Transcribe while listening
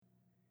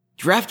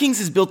DraftKings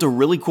has built a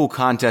really cool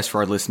contest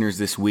for our listeners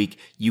this week.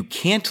 You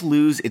can't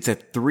lose. It's a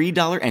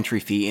 $3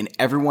 entry fee and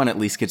everyone at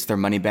least gets their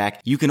money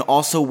back. You can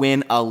also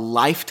win a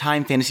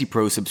lifetime Fantasy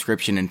Pro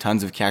subscription and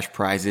tons of cash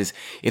prizes.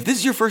 If this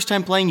is your first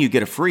time playing, you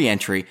get a free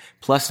entry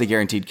plus the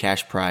guaranteed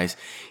cash prize.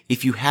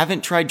 If you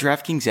haven't tried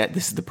DraftKings yet,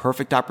 this is the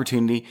perfect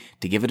opportunity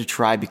to give it a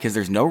try because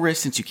there's no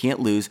risk since you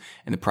can't lose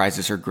and the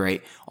prizes are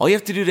great. All you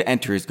have to do to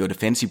enter is go to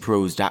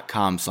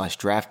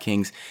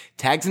fantasypros.com/DraftKings.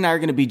 Tags and I are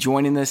going to be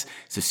joining this,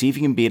 so see if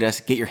you can beat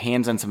us, get your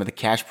hands on some of the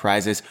cash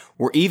prizes,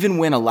 or even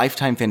win a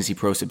lifetime Fantasy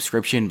Pro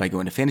subscription by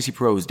going to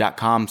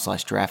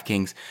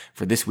fantasypros.com/DraftKings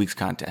for this week's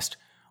contest.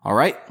 All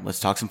right, let's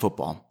talk some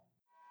football.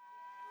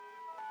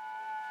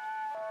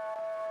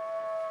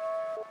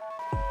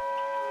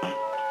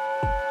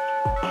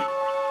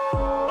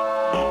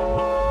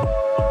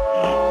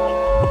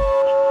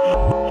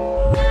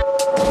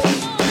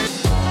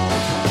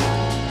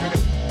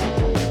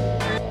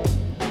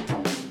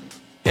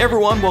 Hey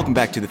everyone, welcome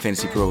back to the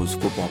Fantasy Pros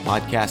Football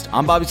Podcast.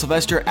 I'm Bobby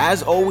Sylvester,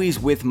 as always,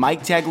 with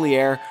Mike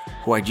Tagliere,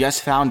 who I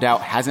just found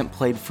out hasn't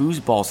played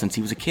foosball since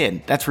he was a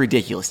kid. That's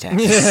ridiculous, Tag.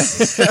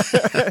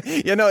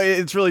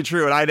 It's really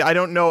true. And I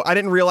don't know. I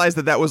didn't realize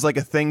that was like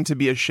a thing to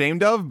be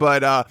ashamed of,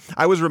 but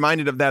I was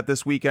reminded of that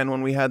this weekend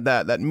when we had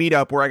that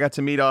meetup where I got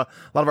to meet a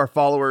lot of our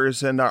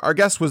followers, and our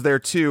guest was there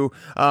too.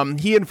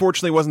 He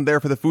unfortunately wasn't there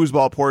for the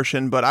foosball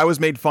portion, but I was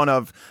made fun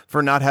of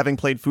for not having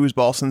played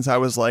foosball since I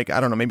was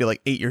maybe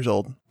 8 years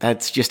old.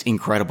 That's just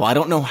incredible. I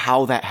don't know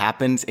how that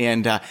happens,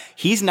 and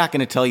he's not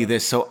going to tell you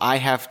this, so I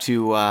have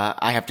to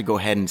go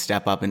ahead and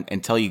step up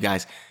and tell you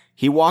guys.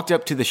 He walked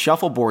up to the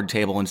shuffleboard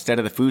table instead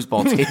of the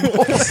foosball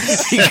table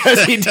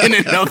because he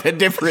didn't know the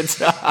difference.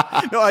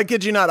 No, I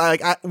kid you not.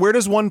 Where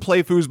does one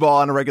play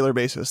foosball on a regular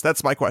basis?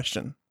 That's my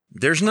question.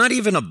 There's not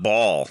even a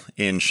ball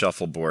in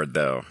shuffleboard,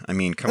 though. I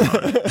mean, come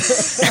on.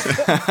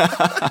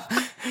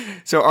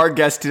 So our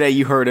guest today,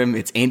 you heard him.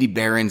 It's Andy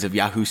Behrens of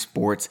Yahoo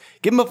Sports.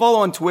 Give him a follow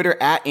on Twitter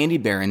at Andy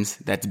Behrens.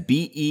 That's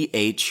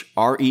Behrens.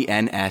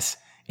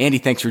 Andy,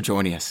 thanks for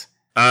joining us.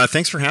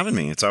 Thanks for having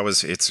me.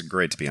 It's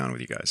great to be on with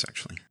you guys,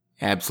 actually.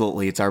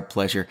 Absolutely. It's our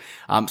pleasure.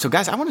 So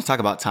guys, I want to talk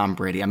about Tom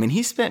Brady. I mean,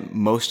 he spent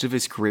most of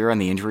his career on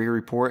the injury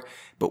report,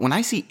 but when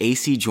I see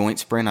AC joint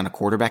sprain on a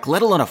quarterback,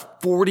 let alone a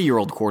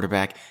 40-year-old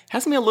quarterback, it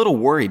has me a little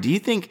worried. Do you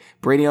think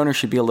Brady owners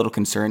should be a little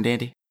concerned,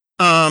 Andy?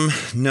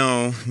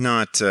 No,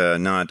 not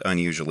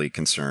unusually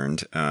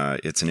concerned.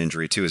 It's an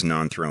injury to his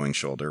non-throwing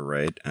shoulder,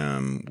 right?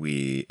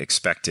 We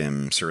expect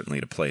him certainly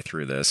to play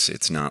through this.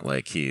 It's not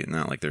like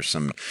there's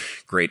some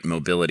great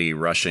mobility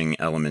rushing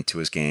element to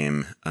his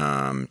game.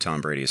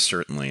 Tom Brady has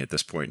certainly at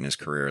this point in his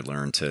career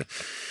learned to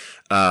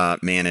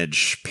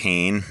manage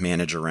pain,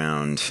 manage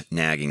around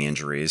nagging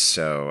injuries.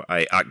 So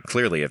I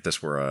clearly, if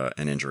this were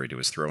an injury to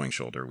his throwing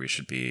shoulder, we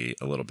should be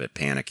a little bit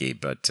panicky.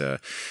 But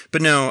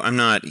no, I'm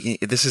not.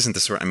 This isn't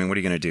the sort. I mean, what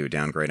are you going to do?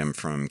 Downgrade him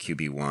from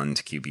QB1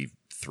 to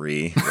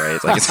QB3,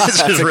 right? Like it's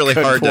just really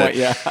hard point, to.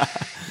 Yeah.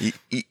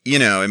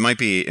 It might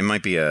be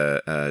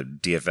a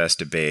DFS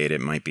debate.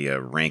 It might be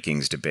a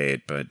rankings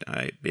debate. But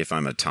if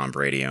I'm a Tom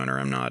Brady owner,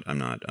 I'm not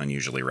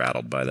unusually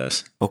rattled by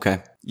this.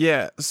 Okay.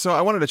 Yeah, so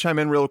I wanted to chime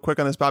in real quick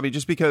on this, Bobby,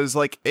 just because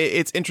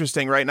it's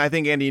interesting, right? And I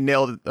think Andy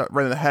nailed it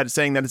right in the head,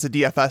 saying that it's a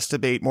DFS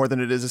debate more than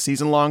it is a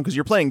season long because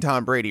you're playing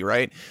Tom Brady,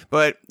 right?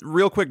 But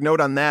real quick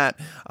note on that,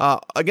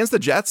 against the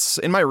Jets,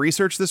 in my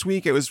research this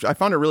week, I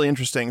found it really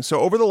interesting. So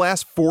over the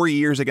last 4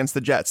 years against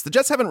the Jets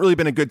haven't really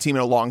been a good team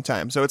in a long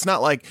time. So it's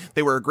not like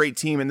they were a great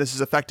team and this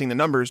is affecting the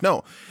numbers.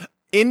 No.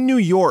 In New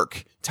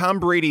York, Tom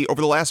Brady,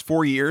 over the last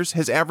 4 years,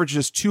 has averaged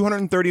just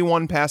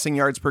 231 passing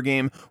yards per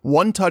game,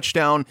 1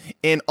 touchdown,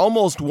 and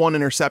almost 1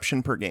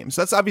 interception per game.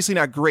 So that's obviously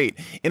not great.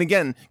 And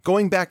again,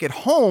 going back at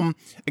home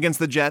against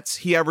the Jets,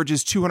 he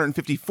averages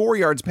 254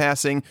 yards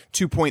passing,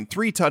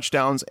 2.3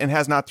 touchdowns, and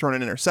has not thrown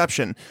an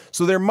interception.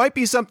 So there might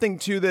be something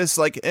to this,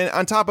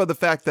 on top of the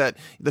fact that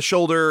the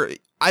shoulder...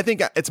 I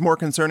think it's more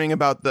concerning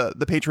about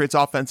the Patriots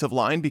offensive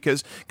line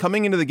because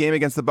coming into the game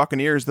against the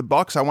Buccaneers, the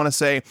Bucs, I want to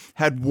say,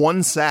 had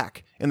 1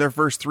 sack in their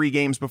first 3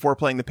 games before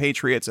playing the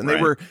Patriots, and they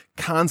were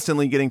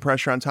constantly getting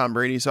pressure on Tom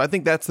Brady. So I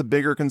think that's the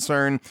bigger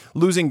concern.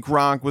 Losing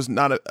Gronk was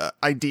not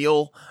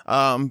ideal,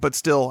 but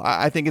still,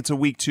 I think it's a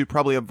week to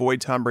probably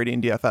avoid Tom Brady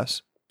in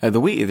DFS.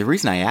 The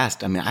reason I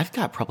asked, I mean, I've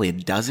got probably a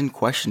dozen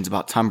questions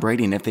about Tom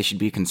Brady and if they should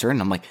be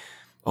concerned. I'm like,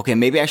 okay,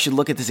 maybe I should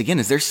look at this again.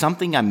 Is there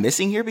something I'm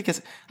missing here?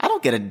 Because I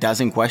don't get a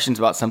dozen questions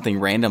about something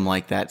random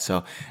like that.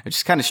 So it's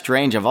just kind of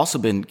strange. I've also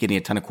been getting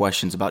a ton of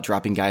questions about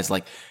dropping guys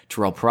like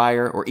Terrell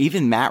Pryor or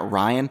even Matt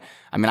Ryan.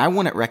 I mean, I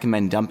wouldn't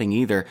recommend dumping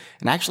either.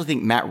 And I actually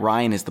think Matt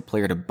Ryan is the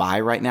player to buy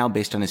right now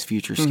based on his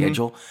future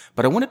schedule.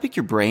 But I want to pick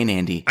your brain,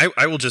 Andy.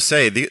 I will just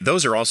say,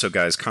 those are also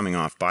guys coming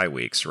off bye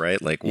weeks,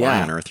 right? Like,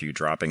 why on earth are you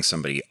dropping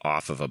somebody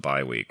off of a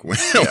bye week when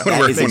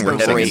we're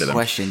heading into them?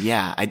 Question.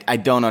 Yeah, I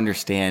don't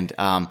understand.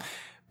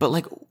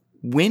 But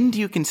when do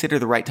you consider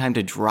the right time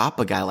to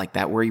drop a guy like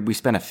that where we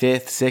spent a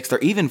 5th, 6th, or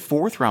even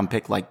 4th round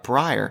pick like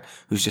Pryor,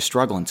 who's just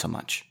struggling so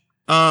much?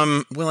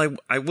 Well,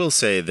 I will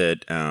say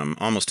that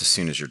almost as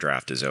soon as your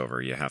draft is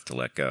over, you have to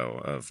let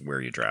go of where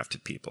you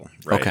drafted people,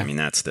 right? Okay. I mean,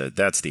 that's the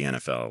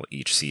NFL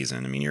each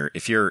season. I mean,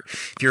 if you're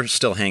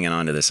still hanging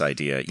on to this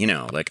idea,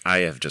 like I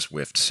have just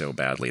whiffed so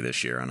badly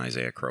this year on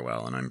Isaiah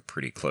Crowell, and I'm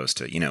pretty close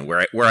to,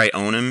 where I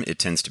own him, it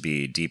tends to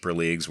be deeper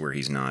leagues where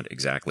he's not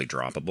exactly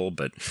droppable.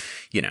 But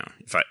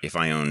if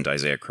I owned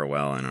Isaiah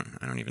Crowell, I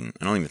don't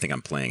even think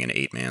I'm playing an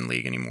 8-man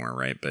league anymore,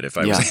 right? But if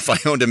I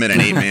owned him in an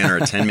 8-man or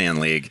a 10-man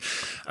league,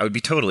 I would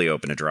be totally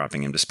open to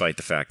dropping him, despite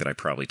the fact that I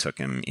probably took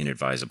him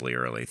inadvisably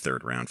early,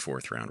 3rd round,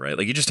 4th round, right?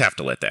 Like you just have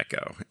to let that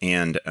go.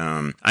 And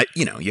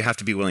you have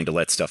to be willing to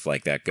let stuff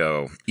like that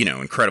go,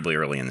 incredibly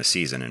early in the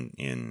season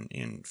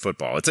in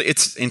football.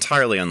 It's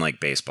entirely unlike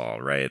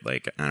baseball, right?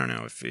 Like I don't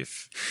know if I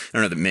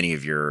don't know that many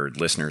of your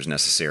listeners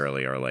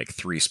necessarily are like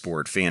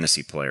 3-sport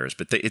fantasy players,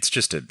 but it's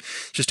just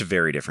a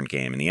very different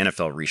game. And the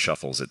NFL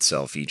reshuffles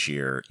itself each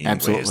year in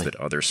ways that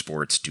other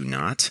sports do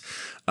not.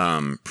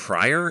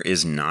 Pryor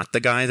is not the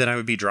guy that I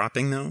would be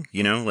dropping though.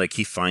 Like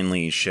he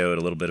finally showed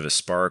a little bit of a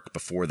spark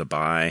before the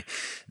bye.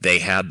 They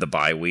had the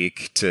bye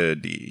week to,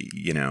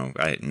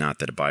 not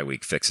that a bye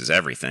week fixes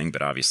everything,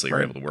 but obviously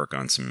you're able to work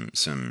on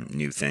some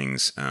new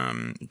things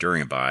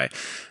during a bye.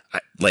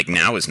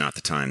 Now is not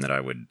the time that I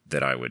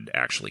would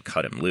actually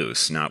cut him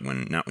loose. Not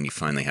when you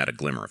finally had a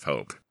glimmer of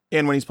hope.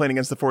 And when he's playing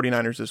against the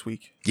 49ers this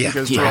week. Yeah.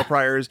 Because Terrell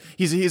Pryor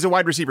he's a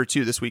wide receiver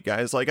too this week,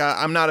 guys. Like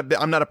I'm not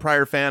a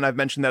Pryor fan. I've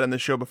mentioned that in the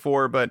show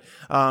before, but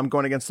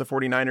going against the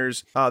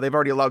 49ers, they've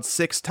already allowed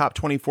 6 top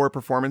 24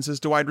 performances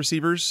to wide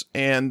receivers,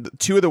 and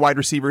 2 of the wide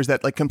receivers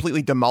that like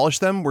completely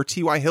demolished them were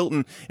T.Y.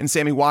 Hilton and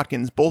Sammy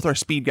Watkins. Both are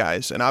speed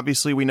guys, and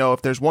obviously we know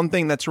if there's one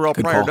thing that Terrell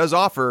Pryor does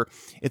offer,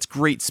 it's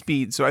great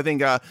speed. So I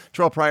think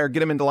Terrell Pryor,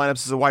 get him into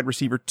lineups as a wide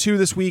receiver 2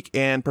 this week,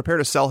 and prepare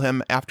to sell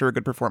him after a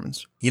good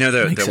performance.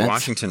 The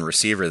Washington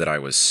receiver that I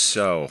was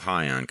so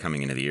high on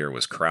coming into the year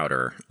was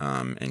Crowder,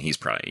 and he's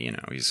probably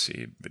he's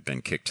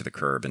been kicked to the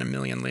curb in a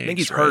million leagues. I think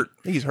he's hurt.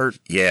 He's hurt.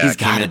 Yeah,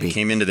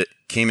 came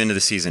into the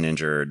season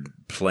injured,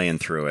 playing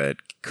through it.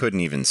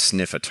 Couldn't even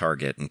sniff a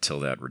target until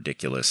that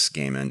ridiculous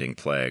game-ending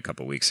play a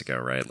couple weeks ago,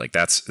 right? Like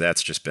that's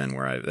just been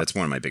that's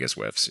one of my biggest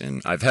whiffs,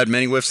 and I've had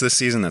many whiffs this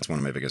season. That's one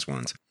of my biggest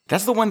ones.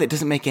 That's the one that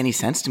doesn't make any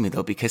sense to me,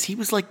 though, because he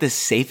was like the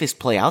safest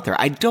play out there.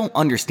 I don't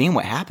understand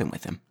what happened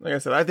with him. Like I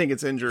said, I think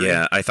it's injury.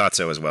 Yeah, I thought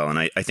so as well, and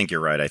I think you're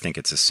right. I think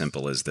it's as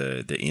simple as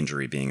the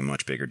injury being a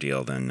much bigger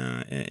deal than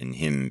and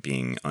him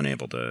being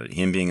unable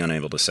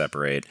to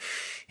separate.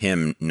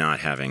 Him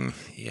not having,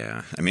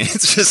 I mean,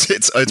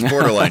 it's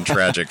borderline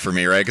tragic for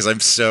me, right? Because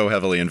I'm so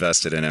heavily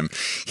invested in him.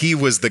 He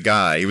was the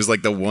guy. He was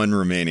like the one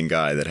remaining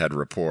guy that had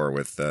rapport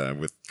with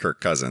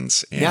Kirk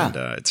Cousins, and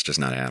it's just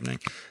not happening.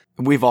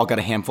 We've all got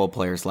a handful of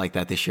players like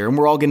that this year, and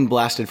we're all getting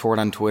blasted for it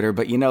on Twitter.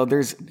 But,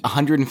 there's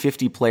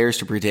 150 players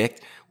to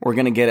predict. We're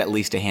going to get at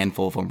least a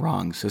handful of them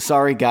wrong. So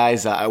sorry,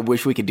 guys. I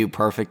wish we could do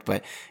perfect,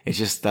 but it's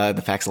just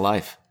the facts of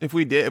life. If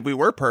we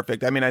were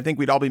perfect, I mean, I think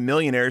we'd all be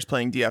millionaires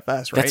playing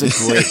DFS, right? That's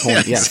a great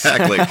point. Yes.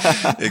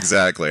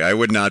 Exactly. I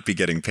would not be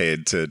getting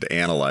paid to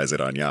analyze it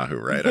on Yahoo,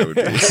 right? I would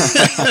be.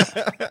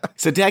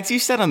 So, Dax, you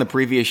said on the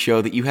previous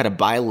show that you had a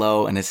buy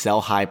low and a sell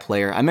high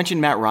player. I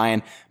mentioned Matt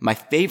Ryan. My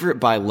favorite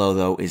buy low,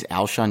 though, is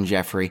Alshon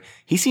Jeffrey.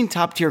 He's seen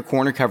top tier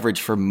corner coverage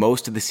for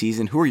most of the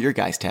season. Who are your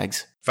guys'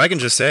 tags? If I can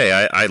just say,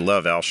 I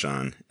love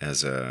Alshon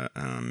as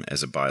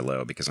a buy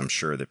low, because I'm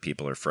sure that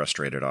people are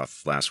frustrated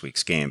off last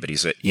week's game. But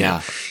he's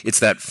it's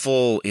that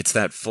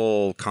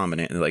full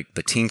combination. Like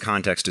the team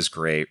context is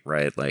great,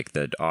 right? Like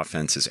the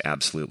offense is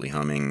absolutely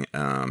humming.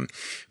 It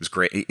was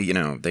great.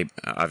 They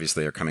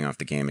obviously are coming off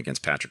the game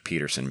against Patrick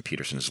Peterson.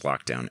 Peterson has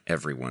locked down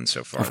everyone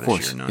so far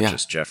this year, not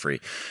just Jeffrey.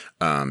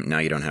 Now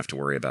you don't have to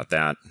worry about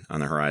that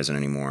on the horizon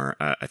anymore.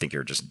 I think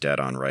you're just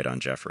dead on right on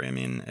Jeffrey. I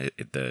mean,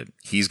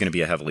 he's going to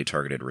be a heavily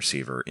targeted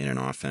receiver in an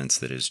offense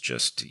that is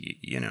just,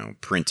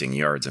 printing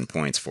yards and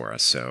points for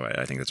us. So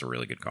I think that's a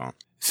really good call.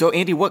 So,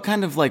 Andy, what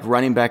kind of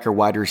running back or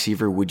wide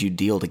receiver would you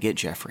deal to get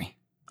Jeffrey?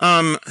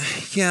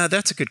 Yeah,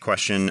 that's a good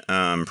question.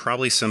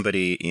 Probably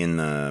somebody in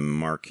the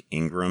Mark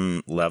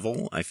Ingram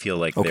level. I feel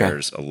like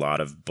there's a lot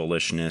of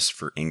bullishness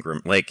for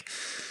Ingram. Like,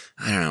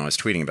 I don't know. I was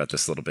tweeting about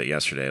this a little bit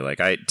yesterday. Like,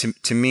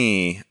 to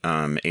me,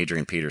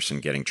 Adrian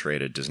Peterson getting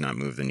traded does not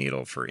move the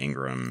needle for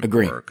Ingram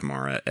or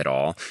Kamara at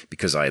all,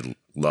 because I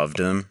loved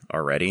him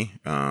already.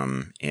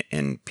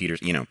 And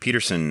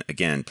Peterson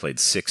again played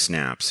 6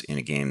 snaps in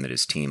a game that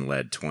his team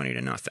led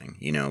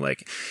 20-0.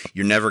 Like,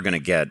 you're never going to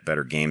get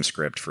better game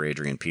script for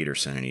Adrian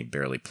Peterson, and he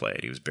barely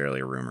played. He was barely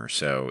a rumor.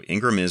 So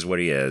Ingram is what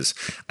he is.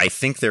 I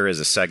think there is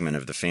a segment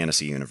of the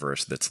fantasy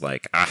universe that's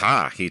like,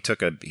 aha, he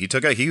took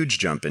a huge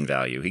jump in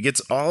value. He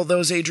gets all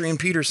those Adrian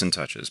Peterson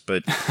touches,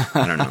 but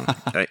I don't know.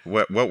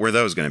 What were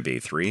those going to be?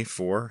 3,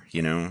 4?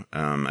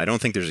 I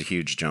don't think there's a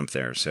huge jump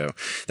there. So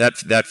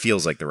that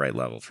feels like the right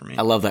level for me.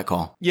 I love that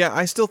call. Yeah,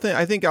 I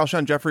think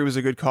Alshon Jeffrey was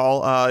a good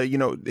call.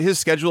 His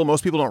schedule,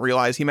 most people don't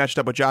realize he matched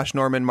up with Josh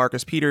Norman,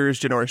 Marcus Peters,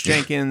 Janoris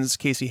Jenkins,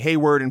 Casey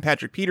Hayward, and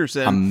Patrick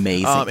Peterson.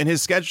 Amazing. And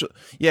his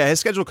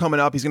schedule coming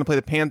up, he's going to play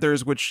the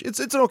Panthers, which it's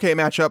an okay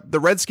matchup. The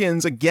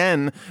Redskins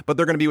again, but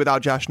they're going to be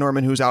without Josh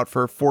Norman, who's out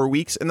for 4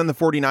 weeks, and then the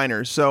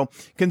 49ers. So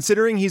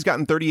considering he's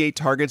gotten 38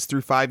 targets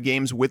through 5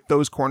 games with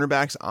those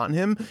cornerbacks on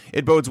him,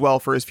 it bodes well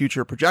for his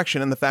future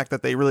projection and the fact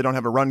that they really don't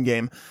have a run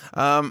game.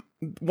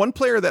 One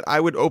player that I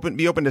would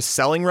be open to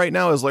selling right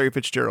now is Larry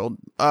Fitzgerald.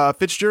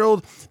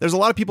 Fitzgerald, there's a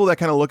lot of people that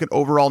kind of look at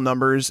overall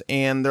numbers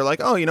and they're like,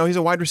 oh, he's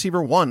a wide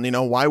receiver 1.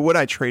 Why would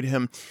I trade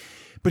him?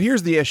 But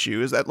here's the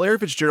issue is that Larry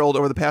Fitzgerald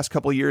over the past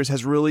couple of years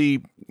has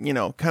really,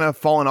 kind of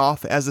fallen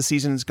off as the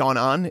season's gone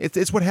on.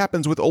 It's what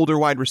happens with older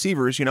wide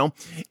receivers, And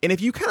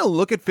if you kind of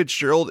look at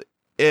Fitzgerald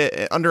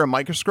under a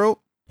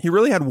microscope, he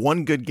really had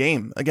one good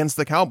game against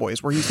the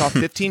Cowboys where he saw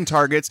 15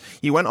 targets.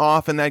 He went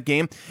off in that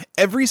game.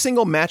 Every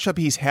single matchup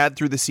he's had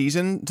through the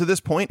season to this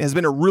point has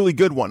been a really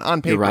good one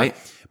on paper. You're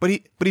right.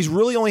 But he's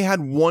really only had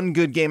one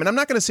good game. And I'm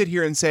not going to sit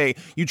here and say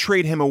you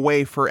trade him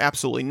away for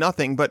absolutely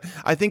nothing. But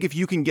I think if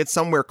you can get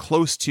somewhere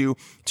close to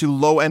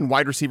low end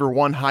wide receiver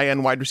 1, high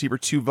end wide receiver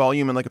 2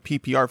 volume in like a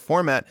PPR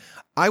format,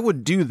 I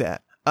would do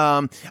that.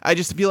 I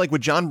just feel like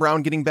with Jaron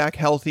Brown getting back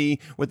healthy,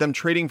 with them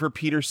trading for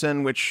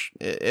Peterson, which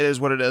it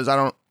is what it is. I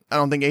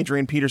don't think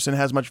Adrian Peterson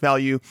has much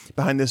value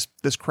behind this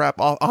crap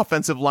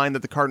offensive line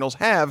that the Cardinals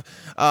have.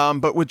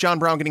 But with Jaron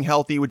Brown getting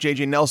healthy, with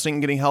JJ Nelson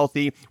getting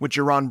healthy, with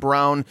Jaron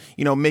Brown,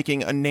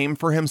 making a name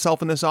for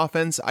himself in this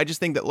offense, I just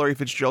think that Larry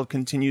Fitzgerald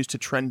continues to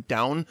trend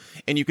down,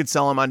 and you could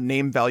sell him on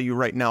name value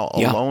right now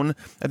alone.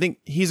 Yeah. I think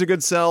he's a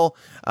good sell.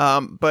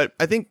 But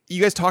I think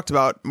you guys talked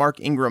about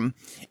Mark Ingram,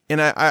 and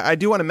I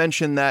do want to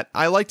mention that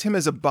I liked him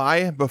as a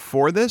buy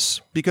before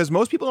this because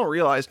most people don't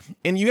realize,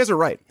 and you guys are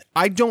right,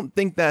 I don't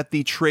think that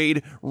the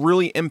trade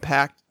really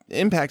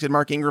impacted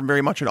Mark Ingram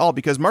very much at all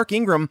because Mark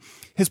Ingram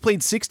has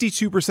played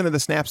 62% of the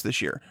snaps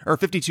this year, or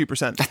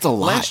 52%. That's a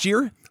lot. Last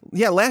year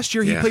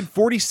he played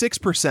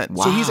 46%.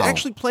 Wow. So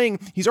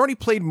he's already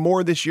played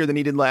more this year than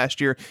he did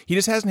last year. He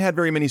just hasn't had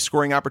very many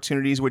scoring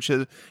opportunities, which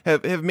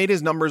have made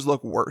his numbers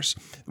look worse.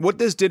 What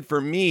this did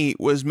for me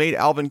was made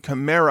Alvin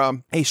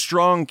Kamara a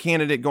strong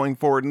candidate going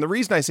forward. And the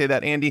reason I say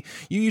that, Andy,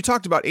 you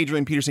talked about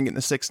Adrian Peterson getting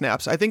the 6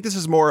 snaps. I think this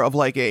is more of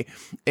like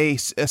a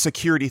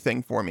security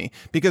thing for me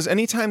because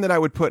anytime that I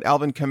would put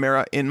Alvin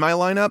Kamara in my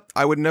lineup,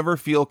 I would never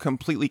feel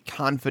completely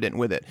confident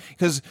with it.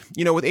 Because,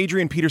 with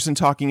Adrian Peterson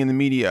talking in the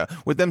media,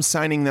 with them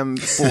signing them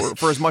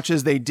for as much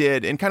as they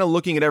did and kind of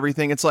looking at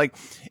everything, it's like,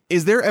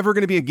 is there ever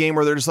going to be a game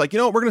where they're just like,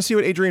 we're going to see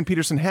what Adrian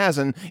Peterson has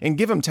and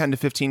give him 10 to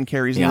 15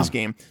 carries in this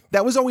game?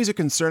 That was always a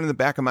concern in the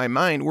back of my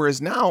mind.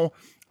 Whereas now,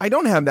 I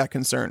don't have that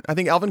concern. I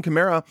think Alvin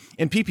Kamara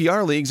in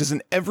PPR leagues is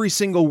an every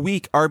single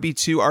week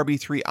RB2,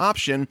 RB3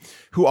 option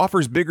who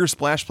offers bigger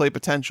splash play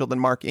potential than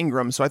Mark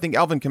Ingram. So I think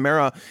Alvin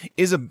Kamara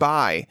is a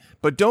buy,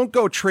 but don't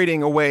go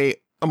trading away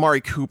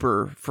Amari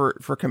Cooper for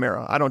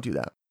Kamara. I don't do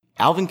that.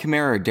 Alvin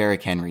Kamara or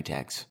Derrick Henry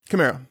tags?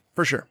 Kamara,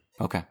 for sure.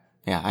 Okay.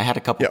 Yeah, I had a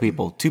couple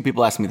people. 2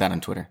 people asked me that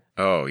on Twitter.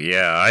 Oh,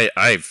 yeah,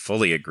 I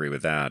fully agree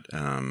with that.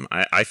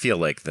 I feel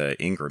like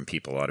the Ingram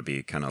people ought to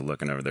be kind of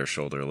looking over their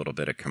shoulder a little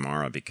bit at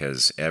Kamara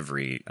because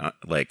every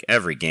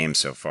game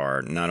so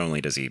far, not only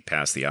does he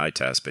pass the eye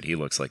test, but he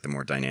looks like the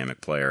more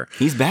dynamic player.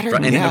 He's better.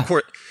 And of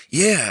course,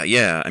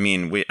 yeah. I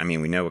mean, we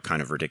know what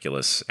kind of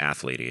ridiculous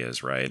athlete he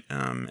is, right?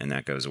 And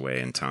that goes away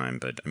in time.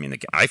 But I mean,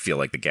 I feel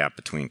like the gap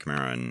between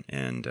Kamara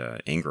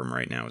and Ingram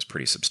right now is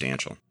pretty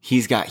substantial.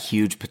 He's got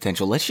huge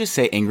potential. Let's just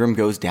say Ingram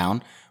goes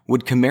down.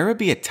 Would Kamara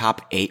be a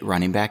top 8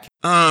 running back?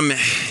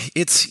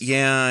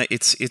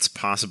 It's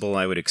possible.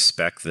 I would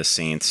expect the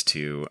Saints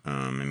to.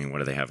 What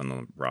do they have on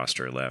the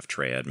roster left?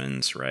 Trey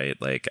Edmonds, right?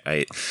 Like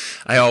I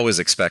always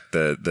expect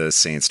the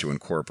Saints to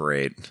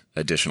incorporate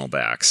additional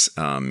backs,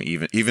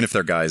 even if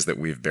they're guys that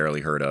we've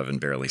barely heard of and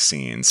barely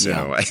seen. So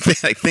yeah. I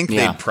think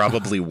they'd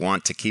probably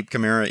want to keep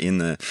Kamara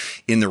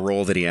in the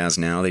role that he has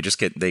now.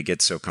 They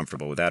get so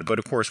comfortable with that. But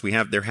of course,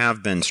 there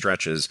have been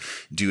stretches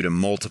due to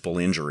multiple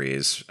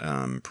injuries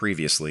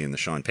previously in the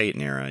Sean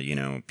Payton era.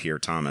 Pierre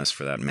Thomas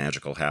for that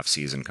magical half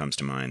season comes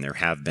to mind. There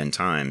have been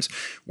times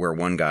where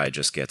one guy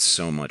just gets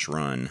so much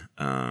run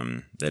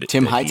that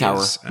Tim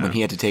Hightower when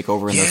he had to take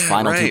over in those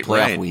final 2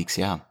 playoff weeks.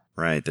 Yeah.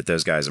 Right, that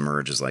those guys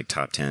emerge as like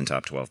top 10,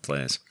 top 12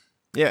 plays.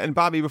 Yeah, and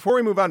Bobby, before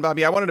we move on,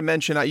 Bobby, I wanted to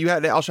mention, you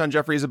had Alshon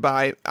Jeffrey as a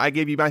buy. I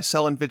gave you my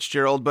sell in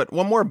Fitzgerald, but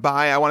one more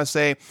buy, I want to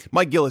say,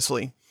 Mike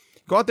Gillislee.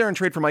 Go out there and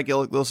trade for Mike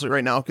Gillislee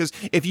right now, because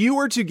if you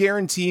were to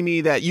guarantee me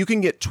that you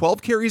can get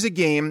 12 carries a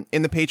game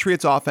in the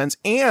Patriots offense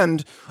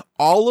and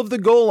all of the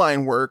goal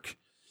line work,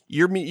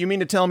 you mean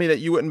to tell me that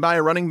you wouldn't buy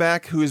a running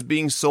back who is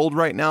being sold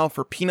right now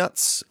for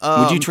peanuts?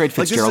 Would you trade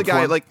Fitzgerald for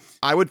him? Like,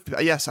 I would.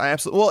 Yes, I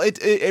absolutely. Well,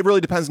 it really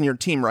depends on your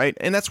team, right?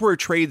 And that's where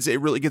trades it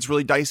really gets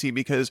really dicey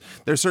because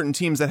there's certain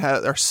teams that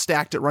are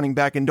stacked at running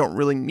back and don't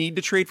really need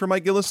to trade for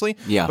Mike Gillislee.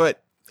 Yeah.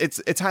 But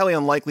it's highly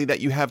unlikely that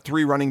you have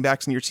 3 running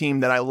backs in your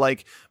team that I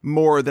like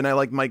more than I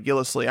like Mike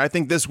Gillislee. I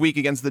think this week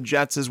against the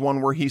Jets is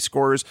one where he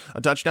scores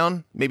a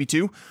touchdown, maybe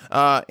 2.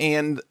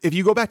 And if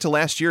you go back to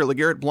last year,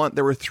 LeGarrette Blount,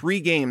 there were 3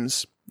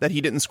 games that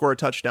he didn't score a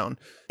touchdown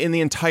in the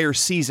entire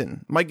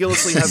season. Mike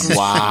Gillislee hasn't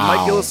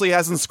Mike Gillislee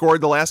hasn't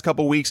scored the last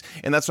couple weeks,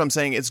 and that's what I'm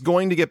saying. It's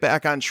going to get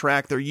back on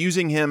track. They're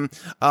using him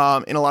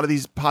in a lot of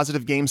these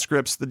positive game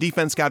scripts. The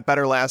defense got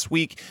better last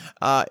week.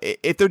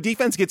 If their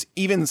defense gets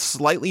even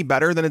slightly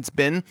better than it's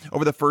been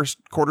over the first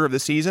quarter of the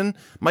season,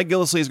 Mike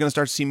Gillislee is going to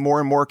start to see more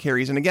and more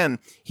carries. And again,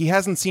 he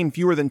hasn't seen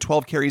fewer than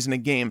 12 carries in a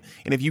game.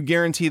 And if you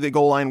guarantee the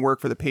goal line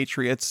work for the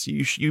Patriots,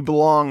 you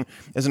belong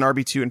as an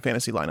RB2 in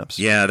fantasy lineups.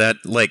 Yeah,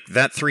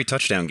 that 3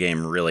 touchdown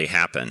game really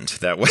happened.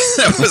 That was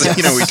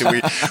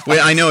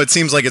I know it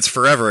seems like it's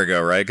forever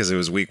ago, right? Because it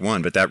was week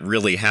 1, but that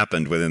really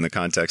happened within the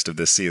context of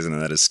this season,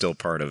 and that is still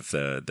part of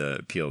the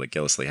appeal that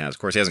Gillislee has. Of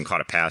course, he hasn't caught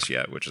a pass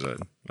yet, which is a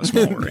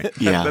small worry.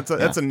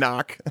 That's a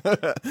knock.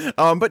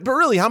 But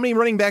really, how many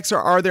running backs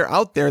are there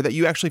out there that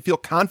you actually feel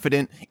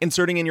confident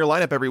inserting in your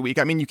lineup every week?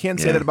 I mean, you can't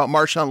say that about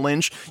Marshawn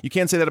Lynch. You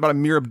can't say that about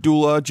Amir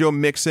Abdullah, Joe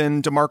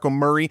Mixon, DeMarco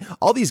Murray,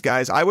 all these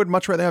guys. I would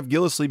much rather have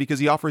Gillislee because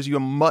he offers you a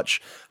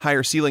much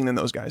higher ceiling than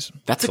those guys.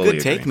 That's a good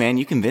take, man.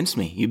 You convinced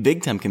me. You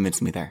big time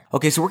convinced me there.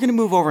 Okay, so we're going to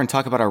move over and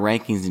talk about our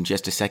rankings in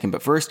just a second.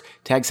 But first,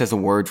 Tags has a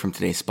word from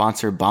today's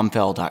sponsor,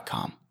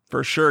 bombfell.com.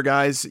 For sure,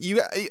 guys.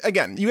 You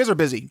guys are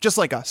busy, just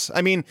like us.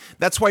 I mean,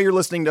 that's why you're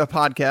listening to a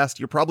podcast.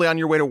 You're probably on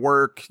your way to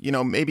work.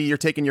 Maybe you're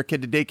taking your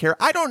kid to daycare.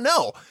 I don't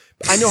know.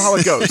 I know how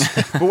it goes.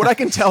 But what I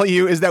can tell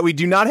you is that we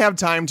do not have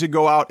time to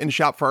go out and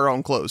shop for our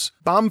own clothes.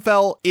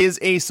 Bombfell is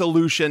a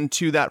solution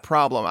to that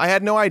problem. I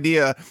had no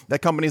idea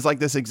that companies like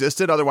this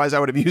existed. Otherwise, I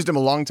would have used them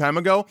a long time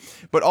ago.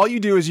 But all you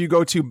do is you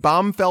go to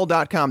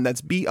bombfell.com.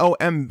 That's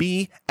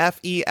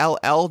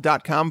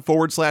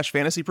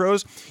bombfell.com/fantasy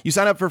pros. You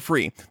sign up for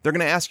free. They're going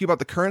to ask you about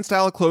the current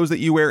style of clothes that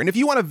you wear. And if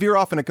you want to veer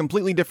off in a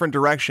completely different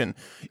direction,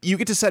 you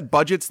get to set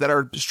budgets that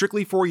are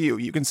strictly for you.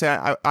 You can say,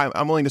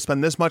 I'm willing to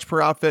spend this much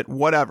per outfit,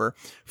 whatever.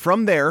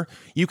 From there,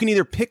 you can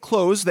either pick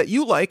clothes that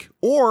you like,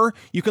 or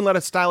you can let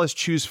a stylist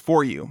choose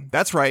for you.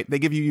 That's right. They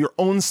give you your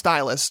own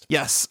stylist.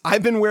 Yes,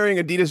 I've been wearing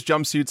Adidas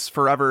jumpsuits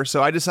forever,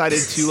 so I decided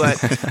to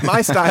let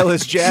my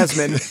stylist,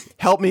 Jasmine,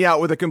 help me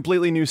out with a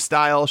completely new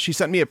style. She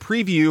sent me a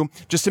preview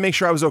just to make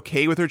sure I was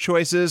okay with her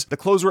choices. The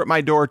clothes were at my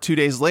door 2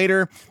 days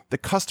later. The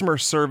customer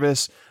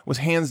service was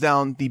hands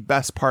down the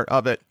best part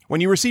of it.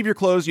 When you receive your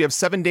clothes, you have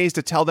 7 days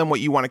to tell them what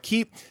you want to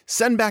keep,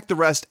 send back the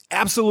rest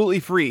absolutely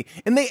free.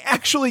 And they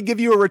actually give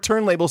you a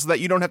return label so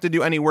that you don't have to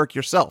do any work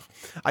yourself.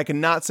 I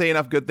cannot say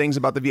enough good things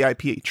about the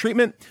VIP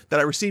treatment that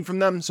I received from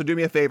them. So do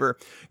me a favor,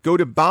 go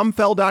to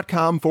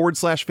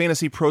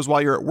bombfell.com/fantasy pros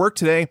while you're at work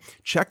today.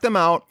 Check them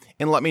out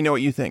and let me know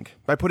what you think.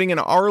 By putting in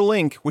our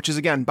link, which is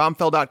again,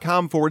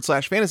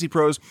 bombfell.com/fantasy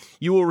pros,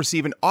 you will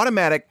receive an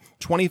automatic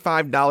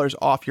 $25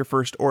 off your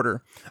first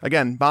order.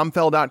 Again,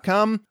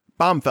 bombfell.com,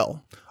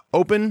 Bombfell.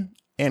 Open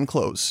and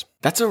close.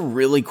 That's a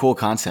really cool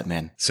concept,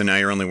 man. So now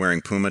you're only wearing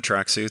Puma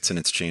tracksuits and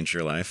it's changed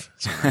your life?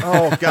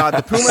 Oh, God.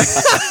 The Puma.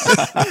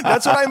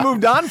 That's what I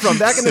moved on from.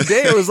 Back in the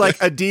day, it was like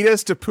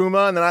Adidas to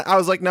Puma. And then I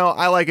was like, no,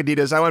 I like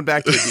Adidas. I went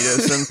back to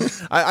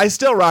Adidas. And I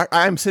still rock.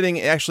 I'm sitting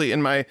actually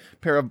in my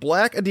pair of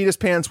black Adidas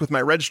pants with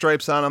my red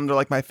stripes on them. They're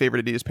like my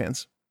favorite Adidas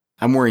pants.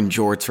 I'm wearing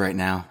jorts right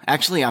now.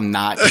 Actually, I'm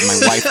not.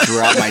 My wife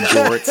threw out my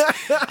jorts.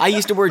 I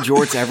used to wear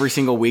jorts every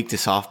single week to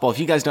softball. If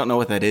you guys don't know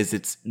what that is,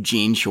 it's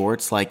jean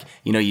shorts. Like,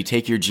 you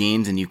take your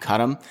jeans and you cut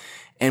them.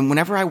 And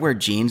whenever I wear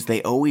jeans,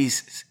 they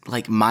always,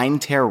 mine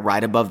tear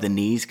right above the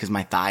knees because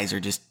my thighs are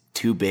just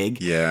too big.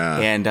 Yeah.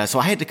 And so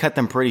I had to cut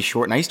them pretty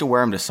short. And I used to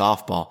wear them to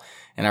softball.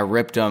 And I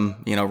ripped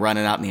them,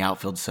 running out in the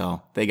outfield.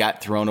 So they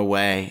got thrown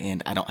away,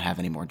 and I don't have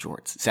any more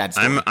jorts. Sad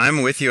story.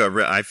 I'm with you.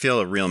 I feel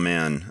a real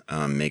man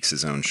makes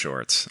his own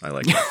shorts. I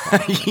like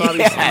that.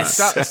 Yes.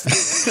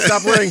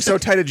 Stop wearing so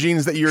tight of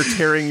jeans that you're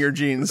tearing your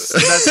jeans.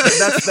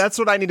 That's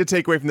what I need to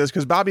take away from this,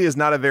 because Bobby is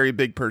not a very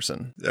big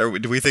person.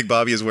 Do we think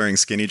Bobby is wearing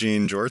skinny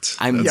jean jorts?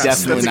 I'm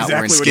definitely not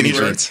wearing skinny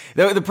jeans.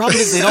 The problem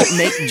is they don't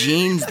make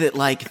jeans that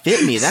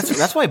fit me.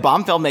 That's why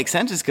Bombfell makes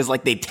sense, is because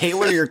they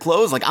tailor your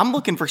clothes. I'm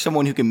looking for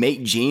someone who can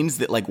make jeans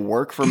that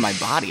work for my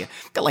body.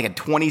 I've got a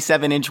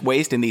 27-inch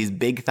waist and these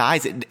big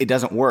thighs. It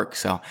doesn't work.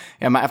 So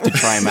I might have to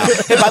try them out.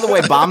 Hey, by the way,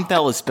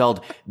 Bombfell is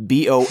spelled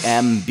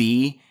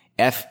BOMBFELL.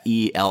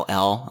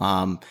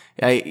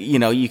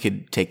 You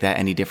could take that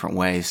any different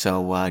way.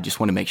 So just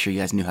want to make sure you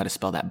guys knew how to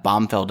spell that.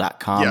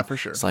 Bombfell.com. Yeah, for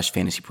sure.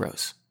 /fantasy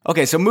pros.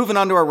 Okay, so moving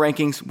on to our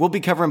rankings, we'll be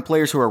covering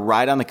players who are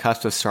right on the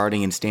cusp of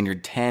starting in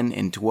standard 10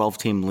 and 12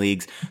 team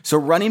leagues. So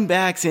running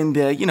backs in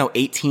the,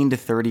 18 to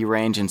 30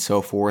 range and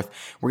so forth.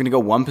 We're going to go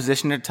one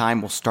position at a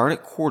time. We'll start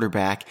at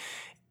quarterback.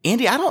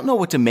 Andy, I don't know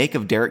what to make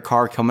of Derek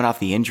Carr coming off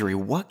the injury.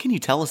 What can you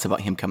tell us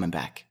about him coming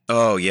back?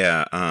 Oh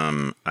yeah,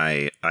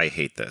 I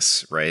hate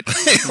this, right?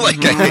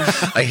 Like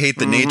I hate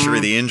the nature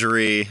of the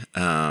injury.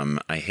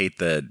 I hate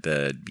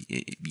the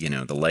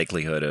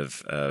likelihood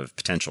of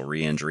potential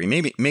re-injury.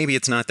 Maybe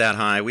it's not that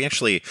high. We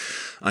actually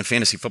on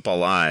Fantasy Football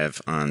Live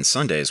on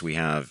Sundays we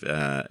have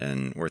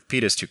an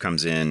orthopedist who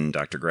comes in,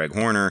 Dr. Greg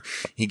Horner.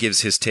 He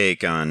gives his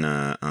take on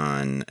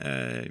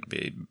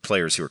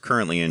players who are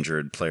currently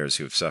injured, players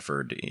who have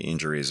suffered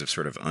injuries of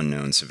sort of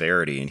unknown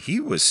severity, and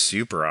he was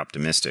super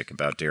optimistic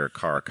about Derek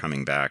Carr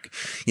coming back.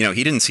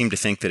 He didn't seem to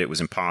think that it was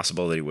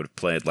impossible that he would have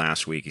played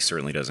last week. He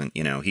certainly doesn't.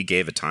 He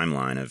gave a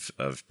timeline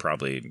of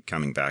probably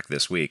coming back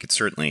this week. It's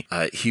certainly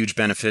a huge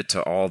benefit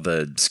to all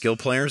the skill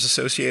players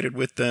associated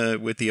with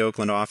the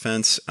Oakland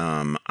offense.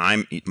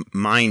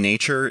 My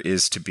nature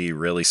is to be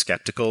really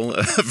skeptical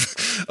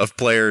of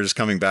players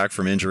coming back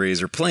from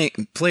injuries or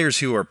players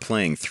who are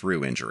playing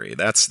through injury.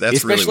 That's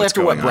especially really what's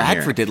after going what on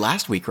Bradford here. did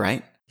last week,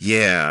 right?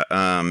 Yeah,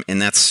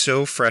 and that's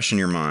so fresh in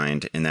your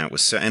mind, and that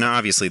was so. And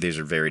obviously, these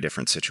are very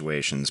different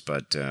situations,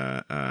 but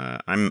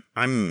I'm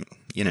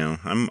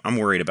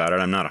worried about it.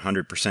 I'm not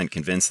 100%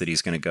 convinced that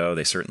he's going to go.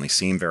 They certainly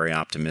seem very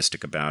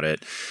optimistic about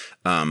it.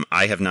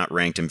 I have not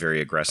ranked him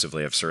very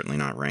aggressively. I've certainly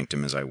not ranked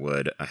him as I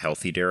would a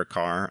healthy Derek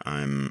Carr.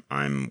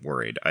 I'm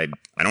worried. I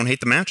don't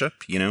hate the matchup.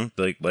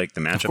 Like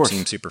the matchup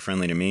seems super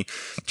friendly to me.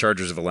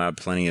 Chargers have allowed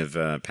plenty of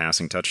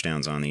passing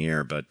touchdowns on the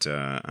year, but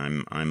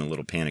I'm a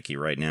little panicky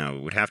right now.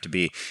 It would have to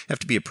be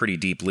a pretty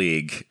deep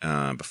league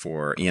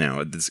before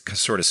this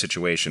sort of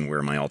situation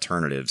where my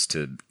alternatives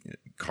to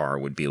Carr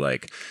would be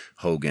like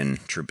Hogan,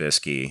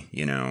 Trubisky,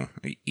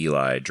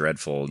 Eli,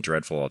 dreadful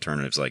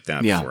alternatives like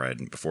that. Yeah.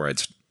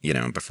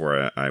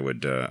 Before I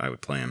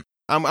would play him.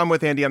 I'm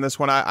with Andy on this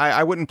one.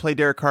 I wouldn't play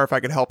Derek Carr if I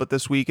could help it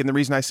this week. And the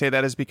reason I say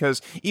that is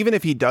because even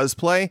if he does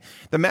play,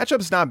 the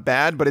matchup's not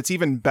bad, but it's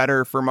even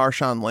better for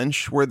Marshawn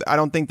Lynch, where I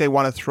don't think they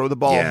want to throw the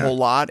ball a whole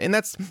lot. And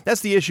that's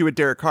the issue with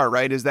Derek Carr,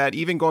 right? Is that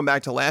even going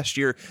back to last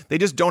year, they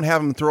just don't have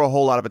him throw a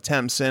whole lot of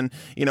attempts. And,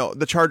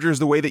 the Chargers,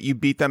 the way that you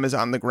beat them is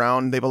on the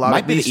ground. They've allowed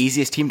might be the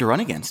easiest team to run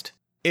against.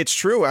 It's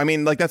true. I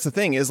mean, that's the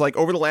thing is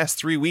over the last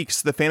 3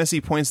 weeks, the fantasy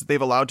points that they've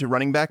allowed to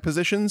running back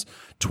positions,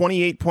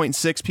 28.6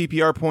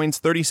 PPR points,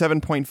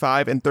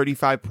 37.5 and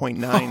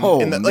 35.9. Oh,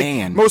 and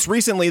man. Most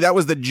recently, that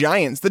was the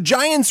Giants. The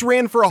Giants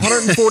ran for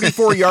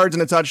 144 yards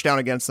and a touchdown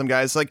against them,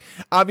 guys.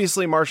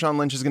 Obviously, Marshawn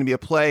Lynch is going to be a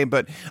play,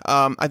 but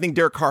I think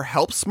Derek Carr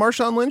helps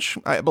Marshawn Lynch.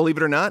 Believe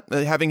it or not,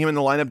 having him in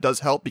the lineup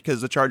does help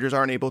because the Chargers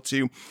aren't able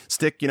to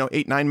stick,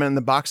 8-9 men in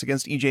the box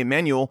against EJ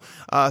Manuel.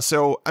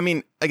 So, I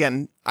mean,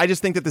 again, I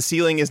just think that the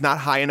ceiling is not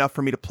high enough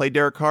for me to play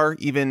Derek Carr,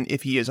 even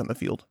if he is on the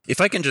field.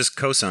 If I can just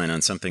co-sign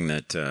on something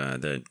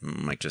that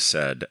Mike just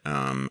said,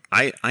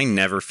 I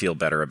never feel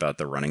better about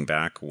the running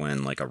back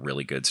when a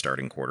really good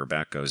starting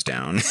quarterback goes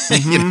down.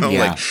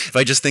 If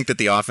I just think that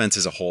the offense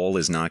as a whole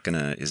is not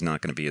gonna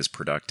be as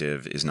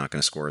productive, is not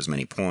gonna score as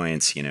many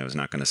points, is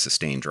not gonna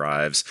sustain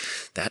drives,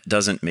 that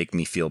doesn't make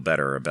me feel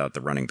better about the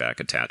running back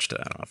attached to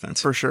that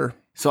offense. For sure.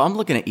 So I'm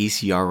looking at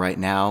ECR right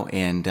now,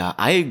 and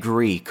I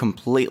agree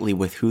completely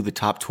with who the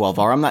top 12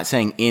 are. I'm not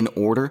saying in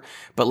order,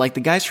 but the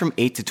guys from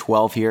 8 to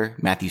 12 here,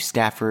 Matthew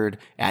Stafford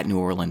at New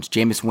Orleans,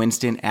 Jameis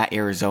Winston at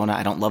Arizona.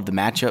 I don't love the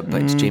matchup,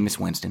 but it's Jameis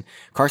Winston.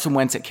 Carson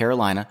Wentz at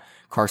Carolina.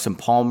 Carson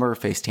Palmer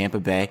faced Tampa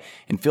Bay,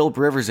 and Phillip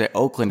Rivers at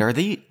Oakland. Are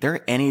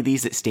there any of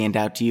these that stand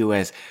out to you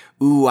as,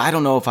 I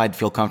don't know if I'd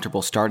feel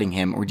comfortable starting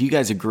him, or do you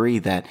guys agree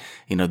that,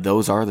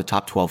 those are the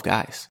top 12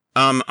 guys?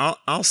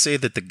 I'll say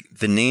that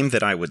the name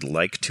that I would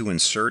like to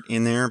insert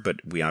in there, but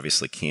we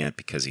obviously can't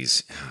because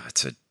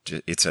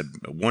it's a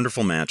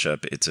wonderful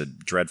matchup. It's a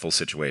dreadful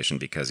situation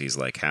because he's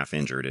half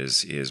injured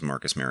is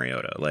Marcus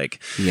Mariota.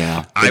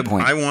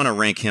 I want to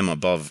rank him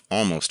above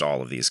almost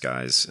all of these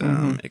guys,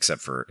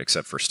 except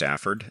for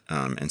Stafford,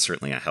 and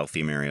certainly a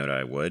healthy Mariota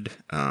I would.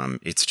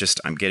 It's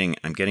just I'm getting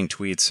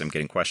tweets, I'm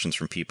getting questions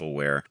from people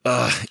where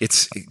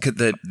it's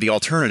the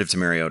alternative to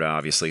Mariota,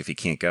 obviously, if he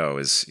can't go,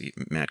 is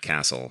Matt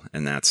Castle,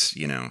 and that's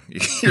you're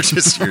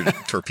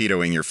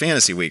torpedoing your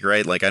fantasy week,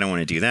 right? I don't want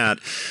to do that,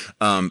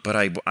 but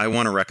I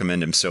want to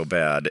recommend him so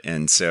bad,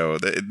 and so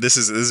this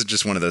is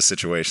just one of those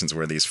situations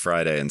where these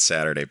Friday and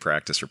Saturday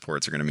practice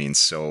reports are going to mean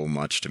so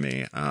much to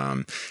me,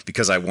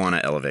 because I want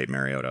to elevate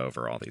Mariota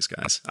over all these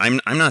guys.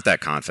 I'm not that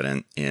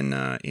confident in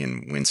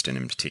Winston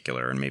in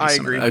particular, and maybe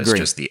some of that is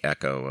just the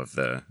echo of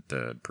the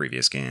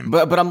previous game.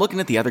 But I'm looking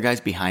at the other guys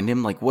behind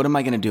him. What am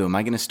I going to do? Am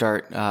I going to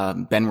start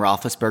Ben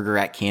Roethlisberger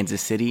at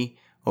Kansas City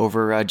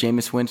over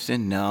Jameis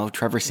Winston? No.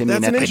 Trevor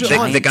Siemian at the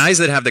Giants? The guys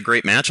that have the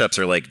great matchups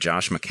are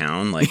Josh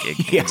McCown.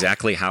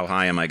 Exactly how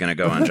high am I going to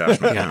go on Josh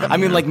McCown? I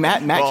mean,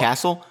 Matt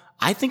Castle,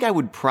 I think I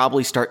would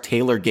probably start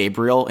Taylor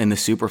Gabriel in the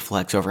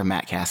Superflex over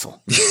Matt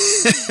Castle.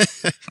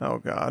 Oh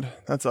God,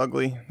 that's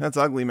ugly. That's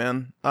ugly,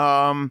 man.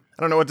 I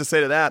don't know what to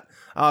say to that.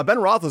 Ben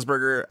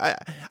Roethlisberger,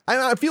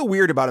 I feel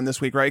weird about him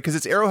this week, right? Because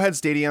it's Arrowhead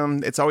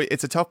Stadium. It's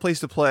a tough place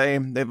to play.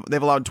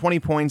 They've allowed 20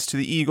 points to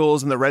the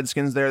Eagles and the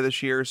Redskins there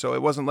this year, so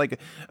it wasn't like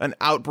an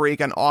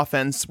outbreak on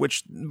offense.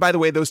 Which, by the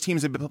way, those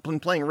teams have been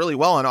playing really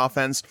well on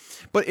offense,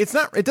 but it's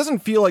not. It doesn't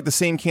feel like the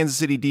same Kansas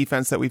City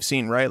defense that we've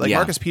seen, right? Like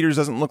Marcus Peters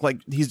doesn't look like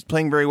he's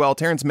playing very well.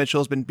 Terrence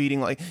Mitchell's been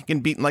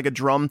getting beaten like a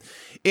drum.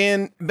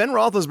 And Ben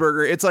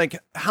Roethlisberger, it's like,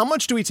 how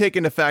much do we take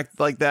into fact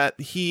like that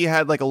he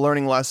had like a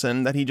learning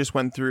lesson that he just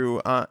went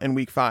through in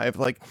week 5,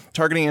 like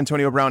targeting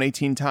Antonio Brown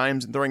 18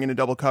 times and throwing into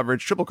double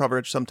coverage, triple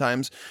coverage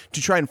sometimes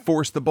to try and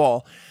force the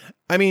ball.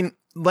 I mean,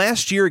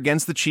 last year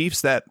against the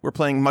Chiefs that were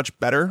playing much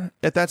better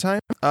at that time,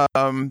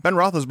 Ben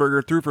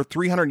Roethlisberger threw for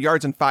 300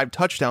 yards and 5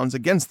 touchdowns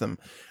against them.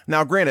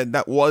 Now, granted,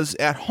 that was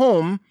at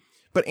home.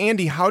 But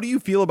Andy, how do you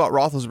feel about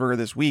Roethlisberger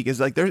this week? Is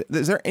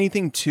there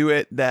anything to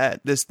it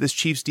that this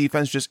Chiefs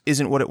defense just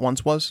isn't what it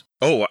once was?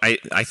 Oh,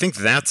 I think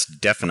that's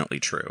definitely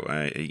true.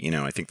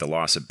 I think the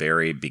loss of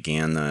Barry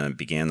began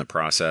the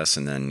process,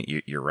 and then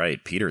you're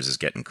right. Peters is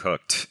getting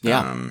cooked,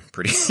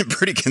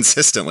 pretty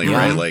consistently,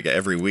 right? Like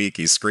every week,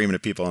 he's screaming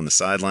at people on the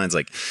sidelines.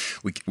 Like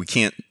we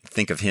can't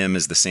think of him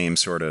as the same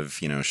sort of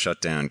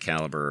shutdown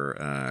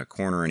caliber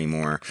corner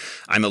anymore.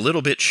 I'm a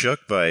little bit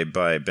shook by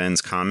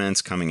Ben's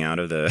comments coming out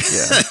of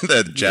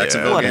the the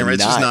Jacksonville game. Right?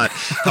 It's just not.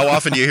 How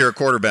often do you hear a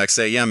quarterback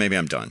say, "Yeah, maybe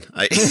I'm done"?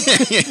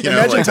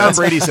 Imagine Tom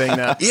Brady saying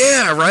that.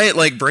 Yeah, right.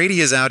 Like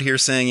Brady is out here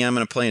saying, "Yeah, I'm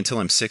going to play until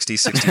I'm 60,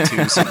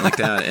 62, something like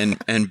that,"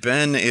 and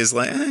Ben is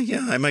like,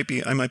 "Yeah, I might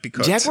be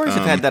cooked." Jaguars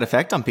have had that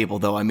effect on people,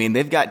 though. I mean,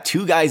 they've got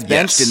 2 guys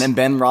benched, and then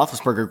Ben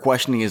Roethlisberger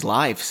questioning his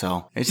life.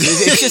 So it's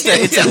just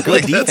a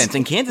good defense.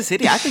 And Kansas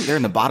City, I think they're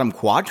in the bottom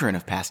quadrant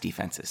of pass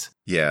defenses.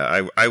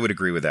 Yeah, I would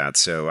agree with that.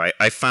 So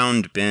I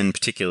found Ben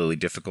particularly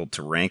difficult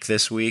to rank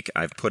this week.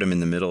 I've put him in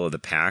the middle of the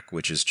pack,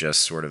 which is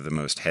just sort of the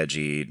most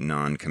hedgy,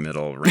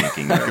 non-committal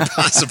ranking that could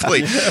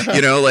possibly,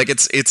 like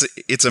it's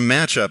a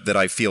matchup that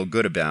I feel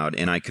good about,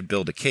 and I could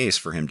build a case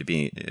for him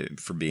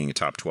for being a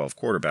top 12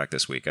 quarterback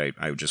this week.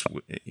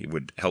 It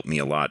would help me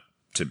a lot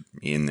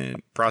in the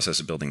process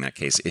of building that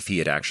case if he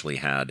had actually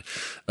had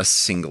a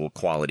single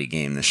quality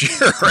game this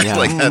year, right? Yeah.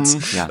 Like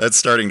that's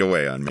starting to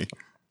weigh on me.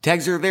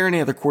 Tags, are there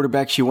any other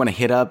quarterbacks you want to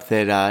hit up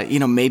that,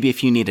 maybe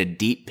if you need a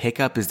deep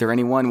pickup, is there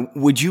anyone?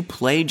 Would you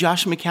play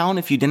Josh McCown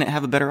if you didn't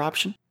have a better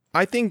option?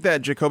 I think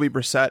that Jacoby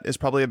Brissett is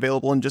probably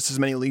available in just as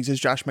many leagues as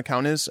Josh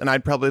McCown is, and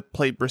I'd probably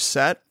play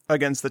Brissett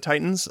against the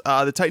Titans.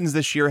 The Titans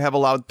this year have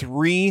allowed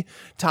 3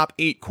 top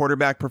 8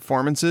 quarterback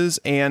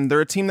performances, and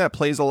they're a team that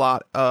plays a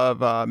lot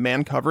of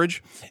man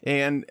coverage.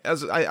 And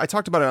as I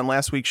talked about it on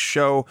last week's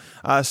show,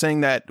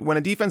 saying that when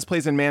a defense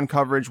plays in man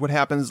coverage, what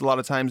happens a lot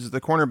of times is the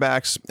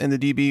cornerbacks and the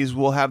DBs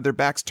will have their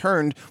backs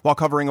turned while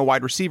covering a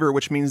wide receiver,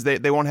 which means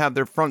they won't have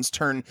their fronts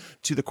turned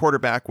to the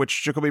quarterback,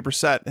 which Jacoby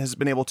Brissett has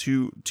been able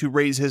to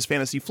raise his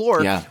fantasy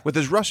floor with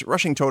his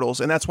rushing totals.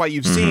 And that's why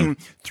you've seen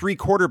 3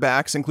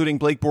 quarterbacks, including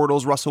Blake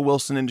Bortles, Russell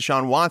Wilson, and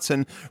Deshaun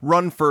Watson,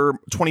 run for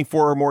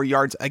 24 or more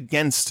yards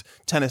against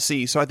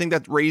Tennessee. So I think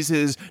that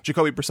raises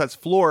Jacoby Brissett's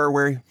floor,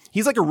 where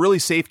he's like a really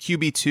safe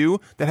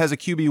QB2 that has a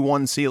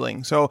QB1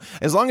 ceiling. So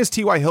as long as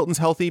T.Y. Hilton's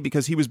healthy,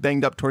 because he was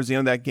banged up towards the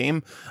end of that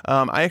game,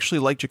 I actually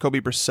like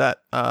Jacoby Brissett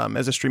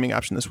as a streaming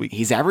option this week.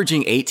 He's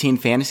averaging 18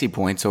 fantasy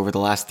points over the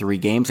last 3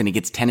 games, and he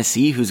gets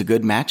Tennessee, who's a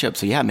good matchup.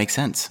 So yeah, it makes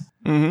sense.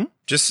 Mm-hmm.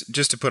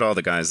 Just to put all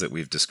the guys that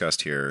we've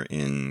discussed here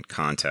in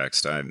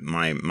context,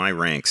 my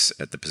ranks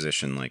at the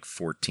position like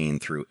 14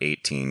 through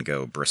 18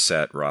 go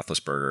Brissett,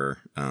 Roethlisberger,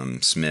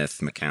 Smith,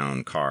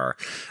 McCown, Carr.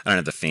 I don't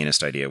have the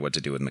faintest idea what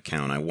to do with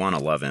McCown. I want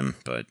to love him,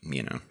 but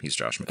he's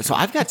Josh McCown. So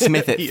I've got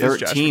Smith at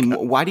 13.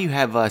 Why do you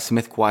have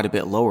Smith quite a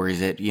bit lower? Is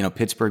it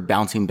Pittsburgh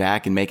bouncing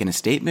back and making a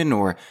statement,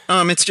 or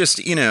it's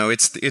just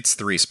it's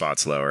 3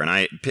 spots lower,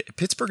 and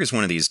Pittsburgh is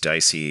one of these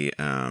dicey.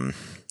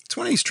 It's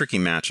one of these tricky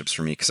matchups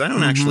for me because I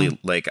don't actually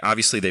like.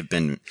 Obviously, they've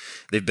been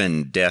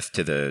death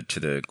to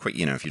the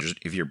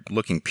if you're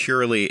looking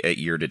purely at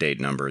year-to-date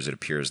numbers, it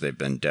appears they've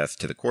been death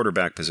to the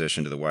quarterback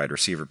position, to the wide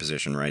receiver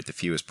position, right? The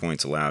fewest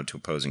points allowed to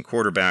opposing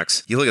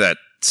quarterbacks. You look at that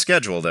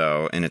schedule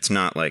though, and it's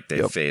not like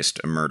they've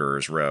faced a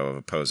murderer's row of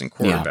opposing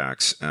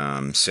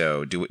quarterbacks.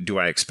 So do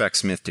I expect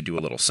Smith to do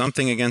a little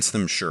something against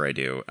them? Sure, I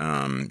do.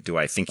 Do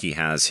I think he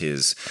has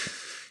his?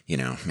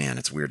 Man,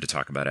 it's weird to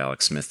talk about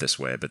Alex Smith this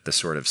way, but the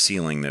sort of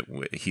ceiling that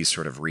he's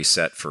sort of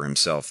reset for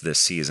himself this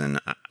season,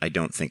 I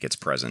don't think it's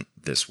present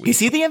this week. Is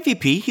he the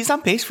MVP? He's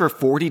on pace for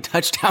 40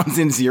 touchdowns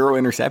and 0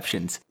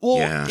 interceptions.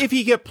 Well, if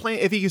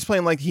he's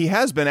playing like he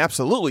has been,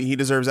 absolutely, he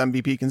deserves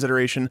MVP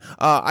consideration.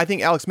 I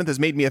think Alex Smith has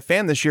made me a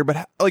fan this year,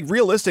 but like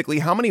realistically,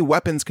 how many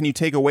weapons can you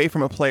take away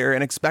from a player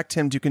and expect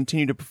him to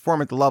continue to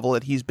perform at the level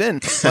that he's been?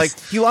 Like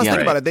he lost.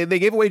 Think about it. They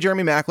gave away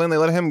Jeremy Maclin. They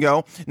let him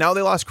go. Now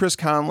they lost Chris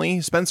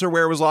Conley. Spencer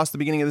Ware was lost at the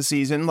beginning of the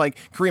season. Like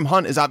Kareem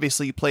Hunt is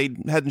obviously played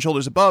head and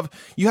shoulders above.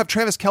 You have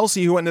Travis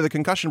Kelce, who went into the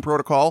concussion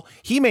protocol.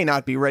 He may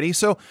not be ready.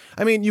 So,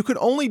 I mean, you could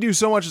only do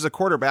so much as a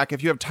quarterback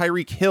if you have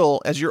Tyreek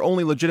Hill as your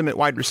only legitimate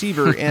wide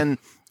receiver, and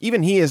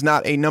even he is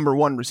not a number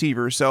one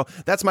receiver. So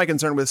that's my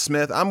concern with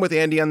Smith. I'm with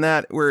Andy on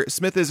that, where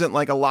Smith isn't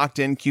like a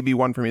locked-in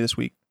QB1 for me this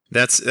week.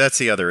 That's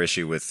the other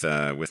issue with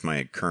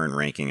my current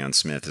ranking on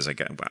Smith is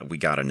we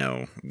got to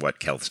know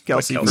what Kelsey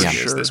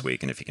is this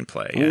week and if he can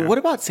play. Yeah. Well, what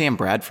about Sam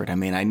Bradford? I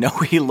mean, I know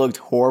he looked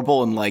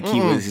horrible and like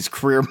his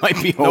career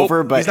might be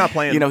over, but he's not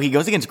playing. He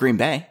goes against Green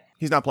Bay.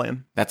 He's not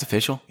playing. That's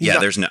official.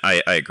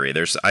 I agree.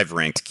 I've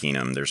ranked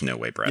Keenum. There's no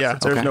way Bradford. Yeah,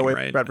 there's no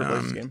way Bradford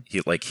plays this game.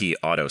 He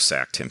auto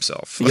sacked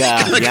himself. A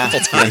couple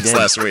times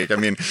last week. I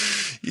mean,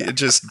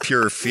 just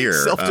pure fear.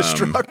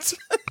 Self-destruct.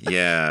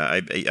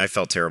 Yeah, I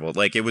felt terrible.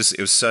 Like it was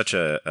such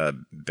a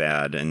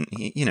bad and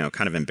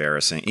kind of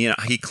embarrassing.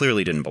 He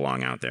clearly didn't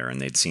belong out there,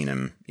 and they'd seen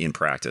him in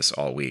practice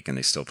all week, and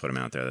they still put him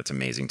out there. That's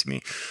amazing to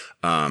me.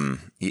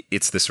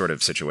 It's the sort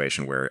of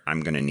situation where I'm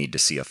going to need to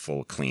see a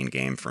full clean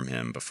game from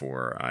him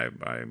before I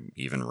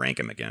even rank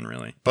him again,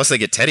 really. Plus, they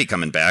get Teddy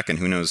coming back, and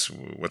who knows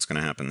what's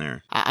going to happen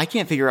there. I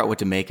can't figure out what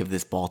to make of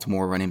this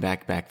Baltimore running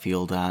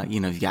backfield.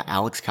 You've got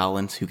Alex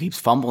Collins, who keeps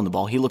fumbling the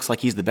ball. He looks like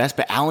he's the best,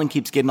 but Allen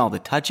keeps getting all the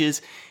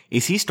touches.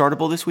 Is he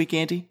startable this week,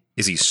 Andy?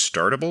 Is he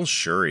startable?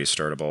 Sure, he's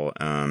startable.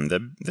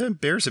 The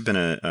Bears have been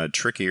a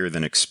trickier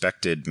than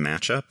expected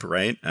matchup,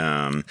 right?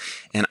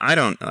 And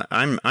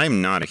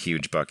I'm not a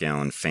huge Buck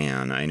Allen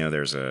fan. I know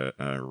there's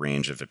a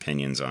range of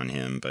opinions on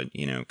him, but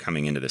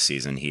coming into the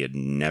season, he had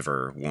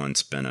never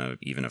once been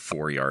even a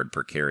 4-yard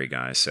per carry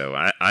guy. So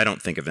I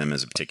don't think of him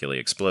as a particularly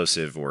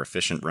explosive or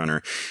efficient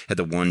runner. Had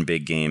the one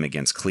big game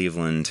against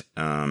Cleveland.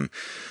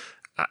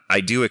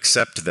 I do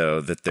accept, though,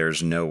 that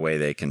there's no way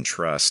they can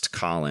trust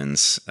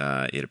Collins,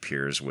 it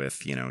appears, with,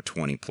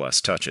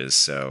 20-plus touches.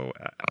 So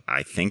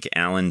I think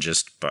Allen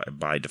just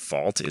by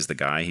default is the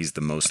guy. He's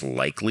the most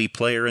likely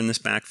player in this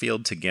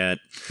backfield to get,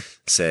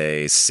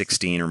 say,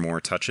 16 or more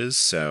touches.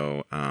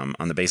 So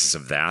on the basis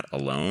of that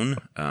alone,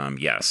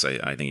 yes,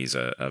 I think he's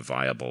a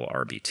viable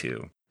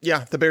RB2.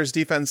 Yeah, the Bears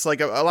defense,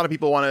 like a lot of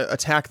people want to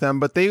attack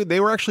them, but they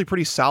were actually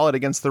pretty solid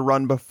against the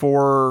run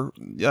before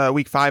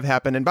week 5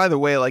 happened. And by the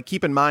way, like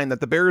keep in mind that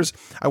the Bears,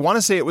 I want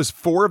to say it was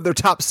 4 of their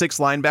top 6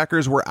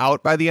 linebackers were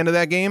out by the end of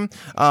that game.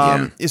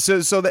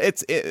 So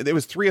that it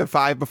was 3 of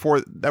 5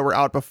 that were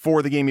out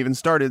before the game even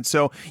started.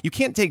 So you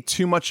can't take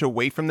too much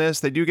away from this.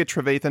 They do get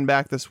Trevathan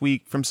back this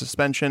week from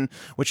suspension,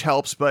 which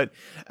helps. But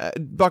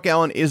Buck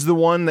Allen is the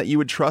one that you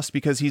would trust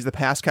because he's the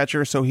pass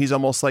catcher. So he's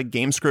almost like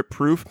game script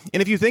proof.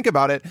 And if you think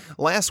about it,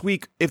 last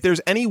week, if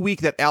there's any week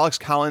that Alex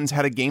Collins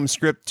had a game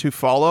script to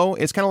follow,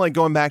 it's kind of like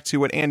going back to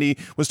what Andy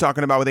was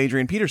talking about with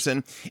Adrian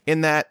Peterson, in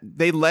that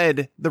the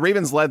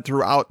Ravens led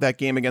throughout that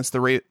game against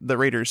the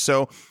Raiders.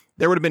 So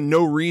there would have been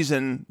no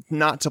reason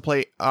not to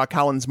play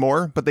Collins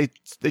more, but they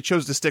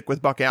chose to stick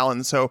with Buck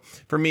Allen. So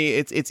for me,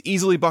 it's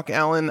easily Buck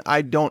Allen.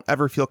 I don't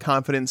ever feel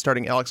confident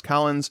starting Alex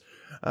Collins.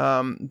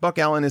 Buck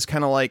Allen is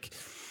kind of like,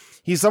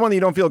 he's someone that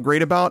you don't feel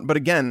great about, but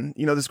again,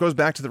 this goes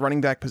back to the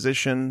running back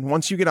position.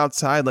 Once you get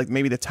outside, like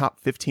maybe the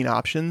top 15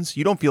 options,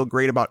 you don't feel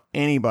great about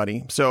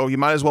anybody. So you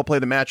might as well play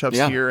the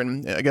matchups here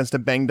and against a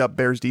banged up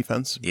Bears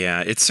defense.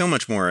 Yeah, it's so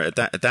much more at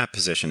that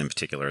position in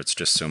particular. It's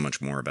just so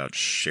much more about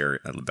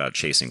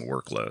chasing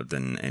workload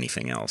than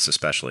anything else,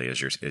 especially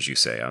as you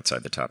say,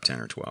 outside the top 10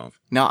 or 12.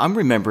 Now, I'm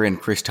remembering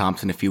Chris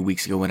Thompson a few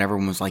weeks ago when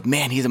everyone was like,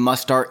 man, he's a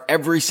must start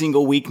every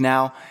single week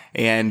now.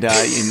 And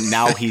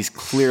now he's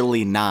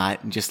clearly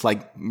not, just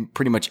like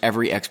pretty much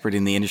every expert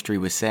in the industry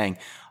was saying.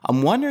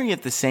 I'm wondering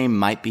if the same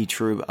might be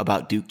true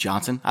about Duke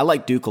Johnson. I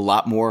like Duke a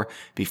lot more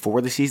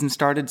before the season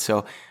started,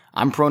 so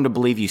I'm prone to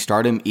believe you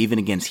start him even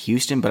against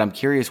Houston, but I'm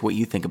curious what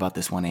you think about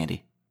this one,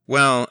 Andy.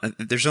 Well,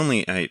 there's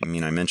only, I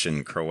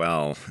mentioned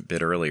Crowell a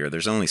bit earlier.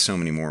 There's only so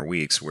many more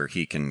weeks where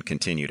he can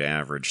continue to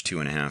average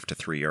 2.5 to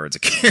 3 yards a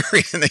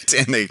carry,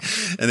 and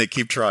they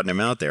keep trotting him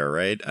out there,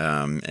 right?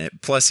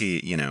 Plus,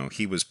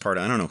 he was part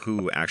of, I don't know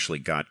who actually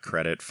got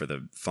credit for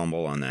the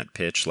fumble on that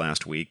pitch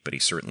last week, but he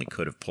certainly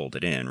could have pulled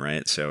it in,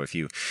 right? So if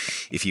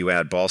you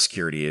add ball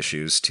security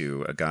issues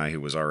to a guy who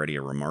was already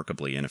a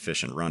remarkably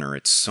inefficient runner,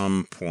 at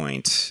some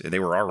point they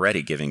were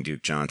already giving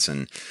Duke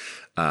Johnson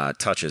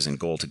touches in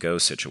goal-to-go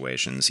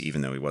situations,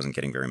 even though he wasn't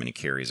getting very many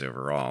carries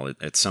overall.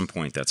 At some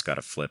point, that's got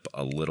to flip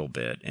a little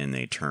bit, and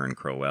they turn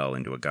Crowell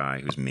into a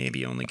guy who's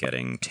maybe only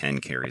getting 10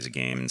 carries a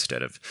game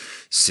instead of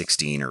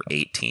 16 or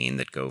 18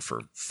 that go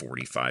for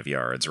 45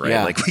 yards, right?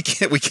 Yeah. Like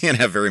we can't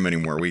have very many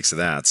more weeks of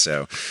that.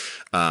 So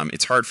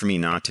it's hard for me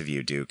not to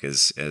view Duke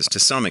as to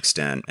some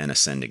extent an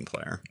ascending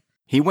player.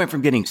 He went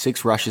from getting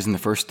 6 rushes in the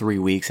first 3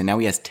 weeks, and now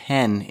he has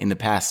 10 in the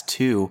past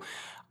 2.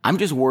 I'm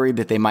just worried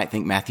that they might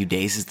think Matthew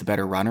Days is the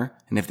better runner,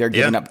 and if they're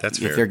giving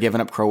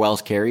up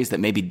Crowell's carries, that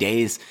maybe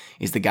Days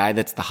is the guy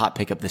that's the hot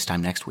pickup this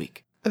time next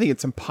week. I think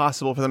it's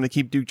impossible for them to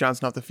keep Duke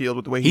Johnson off the field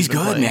with the way he's been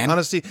good, playing. man.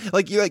 Honestly,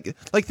 like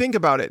think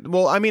about it.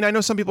 Well, I mean, I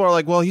know some people are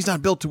like, well, he's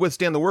not built to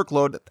withstand the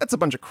workload. That's a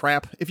bunch of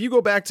crap. If you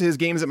go back to his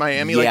games at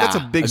Miami, like that's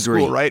a big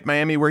school, right?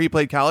 Miami, where he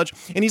played college,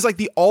 and he's like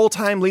the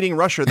all-time leading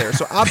rusher there.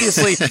 So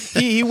obviously,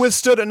 he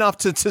withstood enough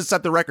to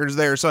set the records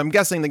there. So I'm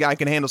guessing the guy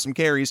can handle some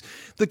carries.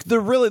 The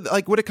really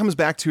like what it comes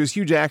back to is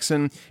Hugh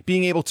Jackson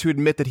being able to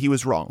admit that he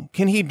was wrong.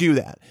 Can he do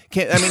that?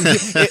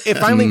 It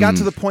finally got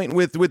to the point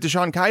with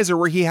Deshaun Kaiser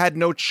where he had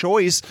no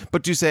choice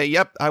but to say,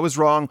 yep, I was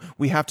wrong.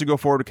 We have to go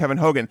forward with Kevin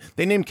Hogan.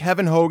 They named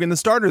Kevin Hogan the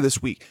starter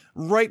this week.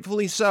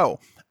 Rightfully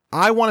so.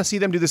 I want to see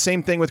them do the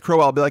same thing with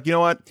Crowell. Be like, you know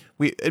what?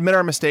 We admit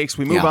our mistakes.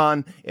 We move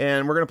on,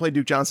 and we're going to play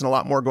Duke Johnson a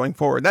lot more going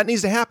forward. That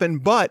needs to happen,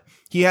 but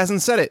he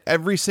hasn't said it.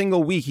 Every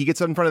single week, he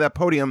gets up in front of that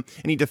podium,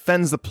 and he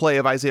defends the play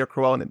of Isaiah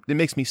Crowell, and it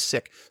makes me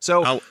sick.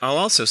 So I'll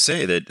also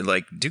say that,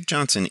 like, Duke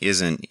Johnson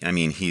isn't, I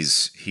mean,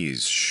 he's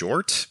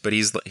short, but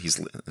his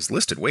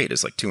listed weight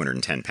is like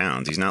 210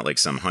 pounds. He's not like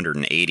some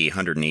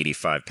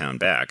 185 pound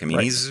back. I mean,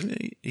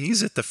 right.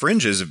 he's at the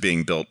fringes of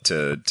being built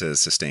to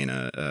sustain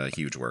a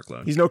huge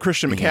workload. He's no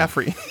Christian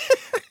McCaffrey.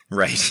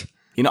 Right.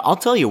 You know, I'll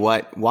tell you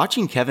what,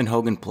 watching Kevin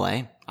Hogan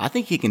play, I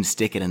think he can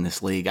stick it in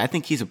this league. I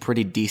think he's a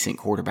pretty decent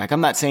quarterback.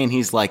 I'm not saying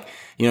he's like,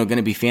 going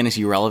to be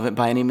fantasy relevant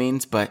by any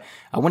means, but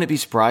I wouldn't be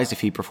surprised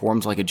if he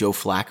performs like a Joe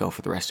Flacco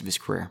for the rest of his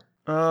career.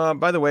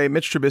 By the way,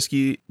 Mitch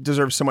Trubisky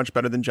deserves so much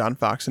better than John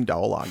Fox and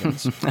Dowell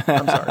Loggins.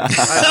 I'm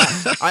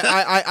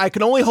sorry. I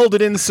can only hold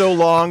it in so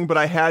long, but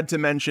I had to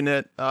mention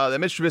it. That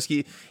Mitch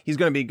Trubisky, he's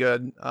going to be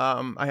good.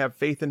 I have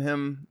faith in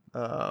him.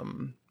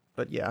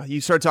 But yeah,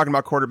 you started talking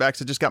about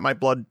quarterbacks. It just got my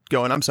blood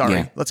going. I'm sorry.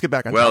 Yeah. Let's get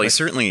back on topic.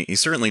 He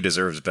certainly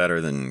deserves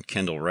better than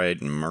Kendall Wright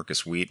and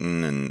Marcus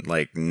Wheaton, and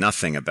like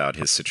nothing about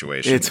his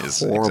situation is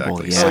horrible.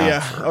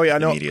 Exactly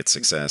immediate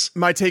success.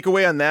 My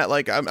takeaway on that,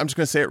 like I'm just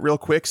going to say it real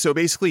quick. So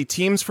basically,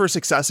 teams for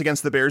success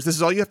against the Bears, this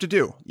is all you have to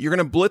do. You're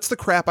going to blitz the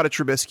crap out of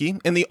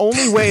Trubisky, and the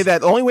only way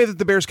that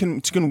the Bears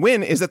can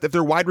win is that if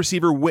their wide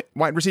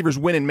receivers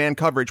win in man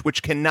coverage,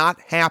 which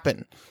cannot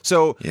happen.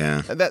 So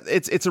that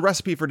it's a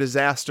recipe for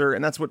disaster,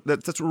 and that's what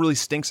really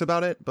stinks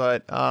about it.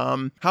 But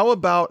how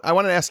about, I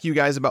want to ask you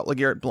guys about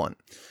LeGarrette Blount.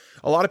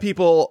 A lot of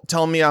people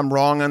tell me I'm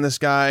wrong on this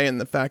guy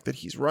and the fact that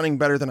he's running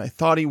better than I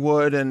thought he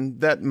would, and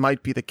that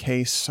might be the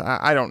case.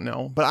 I don't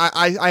know, but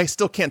I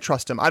still can't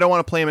trust him. I don't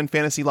want to play him in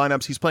fantasy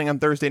lineups. He's playing on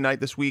Thursday night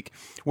this week.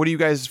 What do you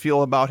guys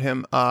feel about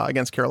him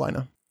against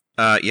Carolina?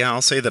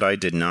 I'll say that I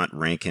did not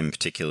rank him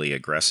particularly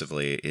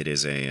aggressively. It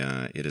is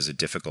a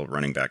difficult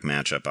running back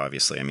matchup,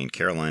 obviously. I mean,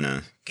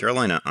 Carolina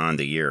on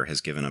the year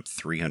has given up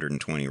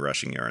 320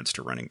 rushing yards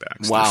to running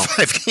backs. Wow.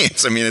 Through 5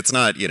 games. I mean, it's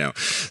not,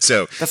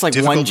 so that's like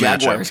one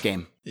Jaguars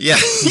game. Yeah,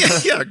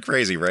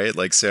 crazy, right?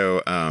 Like,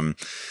 so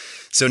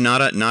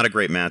not a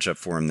great matchup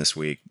for him this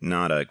week.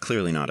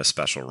 Clearly not a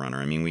special runner.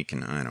 I mean,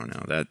 I don't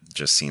know. That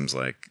just seems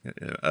like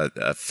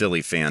a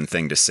Philly fan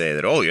thing to say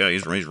that, oh yeah,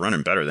 he's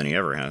running better than he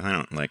ever has.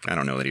 I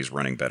don't know that he's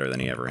running better than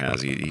he ever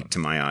has. He to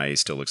my eye, he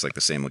still looks like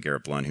the same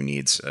LeGarrette Blount who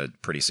needs a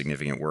pretty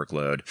significant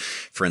workload,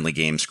 friendly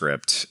game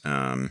script.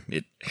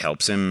 It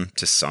helps him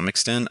to some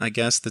extent, I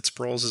guess, that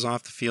Sproles is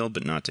off the field,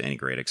 but not to any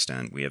great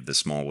extent. We have the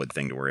Smallwood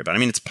thing to worry about. I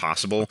mean, it's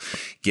possible,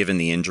 given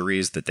the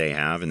injuries that they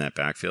have in that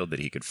backfield, that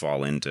he could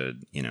fall into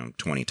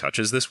 20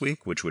 touches this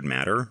week, which would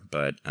matter.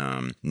 But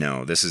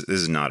no, this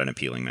is not an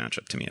appealing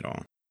matchup to me at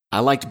all. I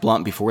liked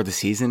Blount before the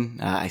season.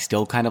 I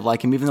still kind of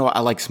like him, even though I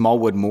like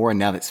Smallwood more. And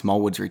now that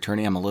Smallwood's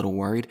returning, I'm a little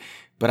worried.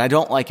 But I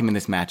don't like him in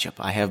this matchup.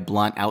 I have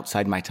Blount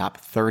outside my top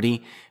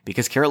 30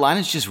 because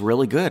Carolina's just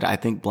really good. I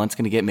think Blount's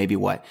going to get maybe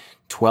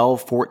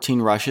 12,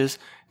 14 rushes.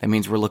 That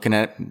means we're looking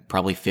at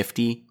probably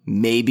 50,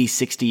 maybe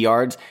 60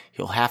 yards.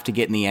 He'll have to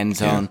get in the end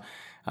zone.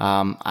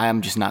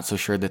 I'm just not so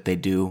sure that they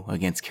do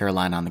against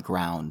Carolina on the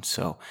ground.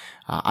 So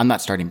I'm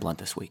not starting Blount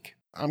this week.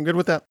 I'm good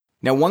with that.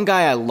 Now, one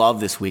guy I love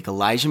this week,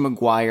 Elijah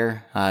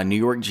McGuire, New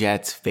York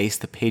Jets, face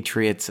the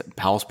Patriots.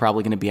 Powell's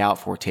probably going to be out.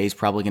 Forte's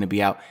probably going to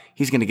be out.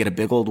 He's going to get a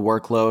big old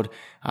workload.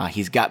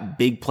 He's got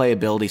big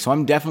playability. So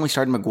I'm definitely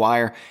starting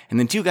McGuire. And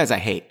then two guys I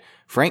hate.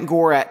 Frank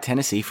Gore at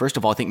Tennessee. First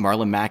of all, I think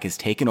Marlon Mack is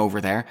taken over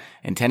there,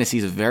 and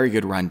Tennessee's a very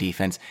good run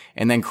defense.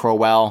 And then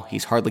Crowell,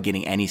 he's hardly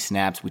getting any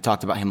snaps. We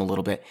talked about him a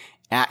little bit.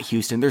 At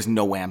Houston, there's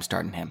no way I'm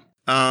starting him.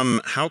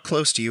 How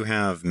close do you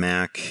have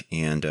Mack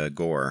and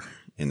Gore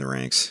in the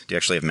ranks? Do you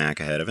actually have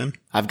Mack ahead of him?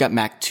 I've got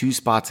Mack 2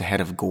 spots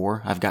ahead of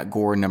Gore. I've got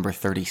Gore number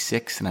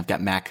 36, and I've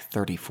got Mack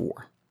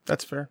 34.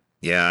 That's fair.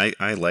 Yeah,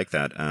 I like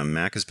that.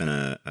 Mack has been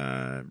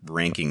a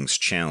rankings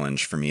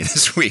challenge for me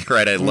this week,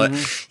 right?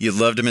 You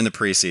loved him in the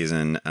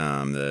preseason.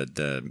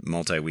 The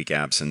multi-week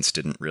absence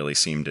didn't really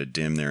seem to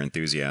dim their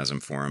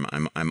enthusiasm for him.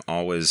 I'm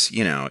always,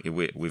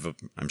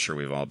 I'm sure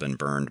we've all been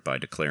burned by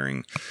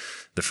declaring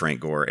the Frank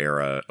Gore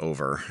era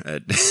over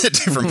at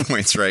different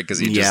points, right? Because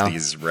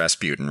he's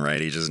Rasputin,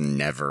 right? He just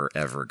never,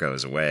 ever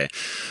goes away.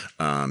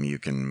 You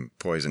can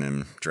poison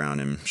him, drown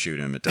him, shoot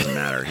him. It doesn't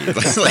matter.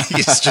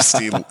 He's just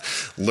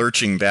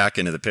lurching back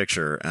into the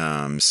picture.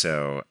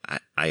 So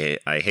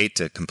I hate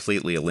to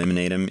completely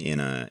eliminate him in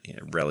a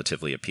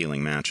relatively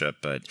appealing matchup,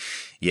 but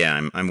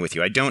yeah, I'm with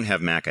you. I don't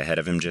have Mac ahead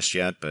of him just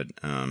yet, but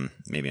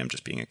maybe I'm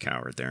just being a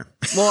coward there.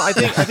 Well, I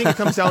think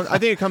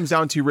it comes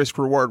down to risk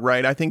reward,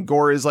 right? I think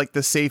Gore is like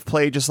the safe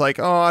play, just like,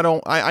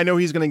 I know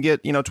he's going to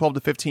get 12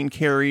 to 15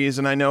 carries,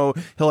 and I know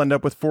he'll end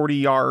up with 40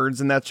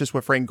 yards, and that's just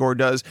what Frank Gore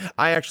does.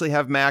 I actually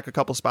have Mac a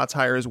couple spots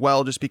higher as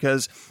well, just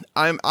because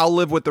I'll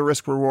live with the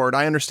risk reward.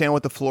 I understand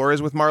what the floor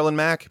is with Marlon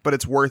Mack, but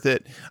it's worth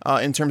it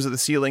in terms of the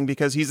ceiling,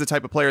 because he's the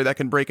type of player that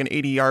can break an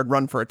 80-yard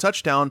run for a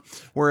touchdown,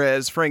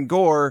 whereas Frank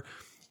Gore,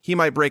 he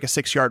might break a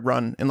 6-yard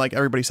run and like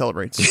everybody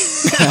celebrates.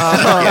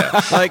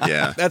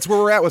 That's where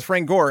we're at with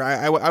Frank Gore.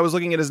 I was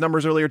looking at his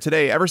numbers earlier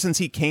today. Ever since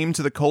he came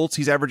to the Colts,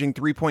 he's averaging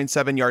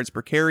 3.7 yards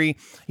per carry.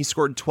 He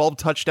scored 12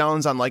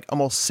 touchdowns on like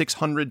almost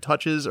 600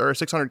 touches or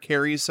 600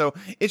 carries. So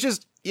it's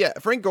just, yeah,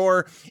 Frank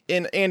Gore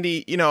and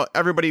Andy,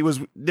 nobody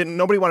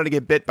wanted to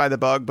get bit by the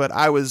bug, but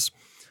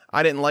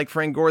I didn't like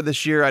Frank Gore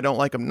this year. I don't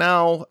like him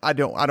now. I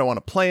don't want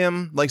to play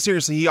him. Like,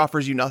 seriously, he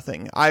offers you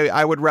nothing.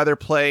 I would rather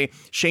play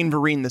Shane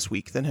Vereen this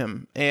week than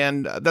him.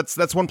 And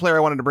that's one player I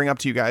wanted to bring up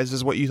to you guys,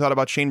 is what you thought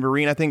about Shane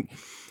Vereen. I think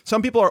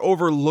some people are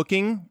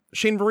overlooking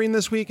Shane Vereen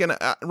this week, and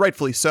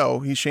rightfully so.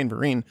 He's Shane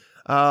Vereen.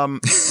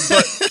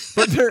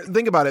 But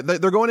think about it.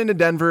 They're going into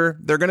Denver.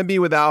 They're going to be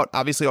without,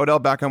 obviously, Odell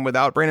Beckham,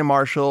 without Brandon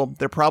Marshall.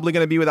 They're probably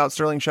going to be without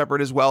Sterling Shepard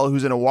as well,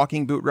 who's in a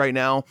walking boot right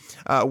now.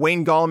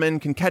 Wayne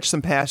Gallman can catch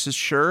some passes,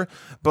 sure,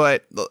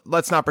 but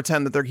let's not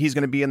pretend that he's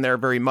going to be in there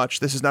very much.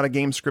 This is not a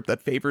game script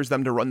that favors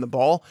them to run the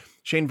ball.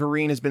 Shane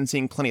Vereen has been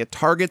seeing plenty of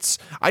targets.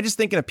 I just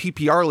think in a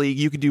PPR league,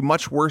 you could do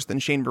much worse than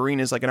Shane Vereen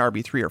is like an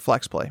RB3 or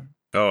flex play.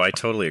 Oh, I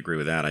totally agree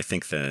with that. I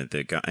think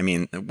the guy, I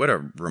mean, what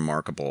a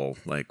remarkable,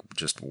 like,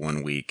 just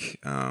 1 week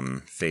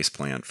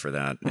faceplant for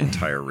that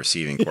entire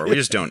receiving core. We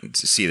just don't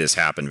see this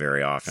happen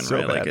very often,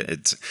 right? Bad.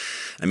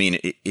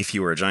 Like, if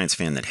you were a Giants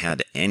fan that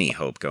had any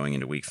hope going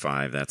into week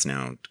 5, that's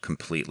now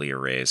completely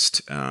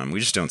erased. We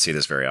just don't see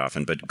this very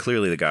often, but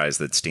clearly the guys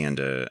that stand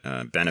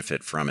to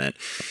benefit from it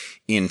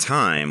in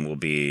time will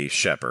be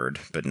Shepard,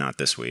 but not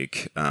this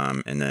week.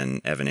 And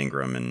then Evan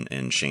Ingram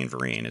and Shane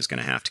Vereen is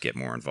going to have to get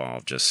more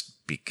involved, just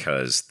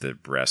because the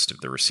rest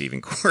of the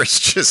receiving core is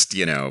just,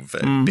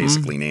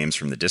 basically names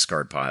from the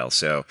discard pile.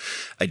 So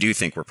I do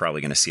think we're probably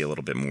going to see a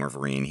little bit more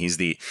Vereen.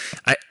 He's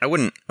I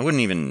wouldn't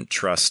even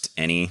trust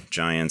any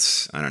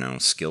Giants,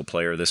 skill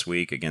player this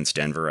week against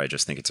Denver. I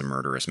just think it's a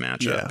murderous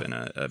matchup and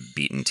a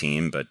beaten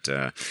team. But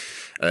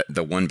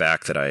the one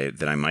back that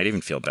I might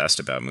even feel best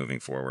about moving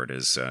forward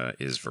is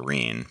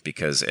Vereen,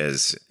 because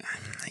as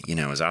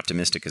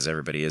optimistic as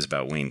everybody is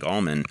about Wayne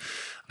Gallman,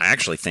 I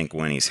actually think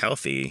when he's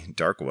healthy,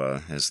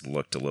 Darkwa has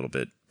looked a little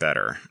bit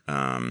better.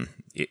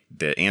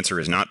 The answer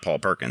is not Paul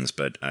Perkins,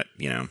 but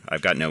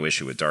I've got no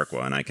issue with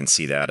Darkwa, and I can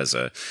see that as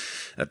a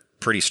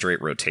pretty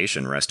straight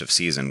rotation rest of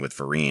season, with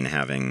Vereen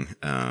having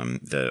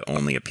the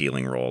only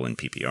appealing role in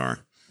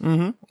PPR.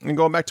 Mm-hmm. And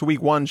going back to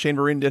week 1, Shane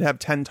Vereen did have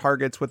 10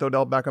 targets with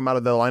Odell Beckham out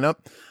of the lineup.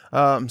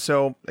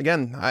 So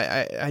again,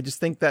 I just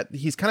think that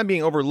he's kind of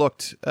being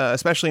overlooked,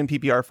 especially in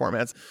PPR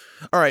formats.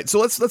 All right, so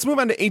let's move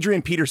on to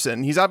Adrian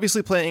Peterson. He's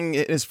obviously playing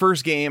his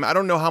first game. I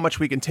don't know how much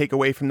we can take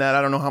away from that.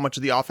 I don't know how much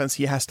of the offense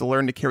he has to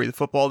learn to carry the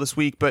football this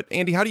week. But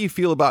Andy, how do you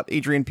feel about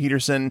Adrian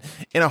Peterson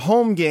in a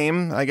home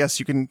game? I guess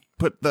you can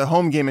put the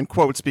home game in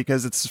quotes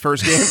because it's his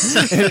first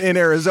game in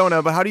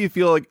Arizona. But how do you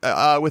feel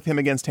with him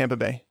against Tampa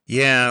Bay?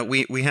 Yeah,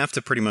 we have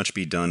to pretty much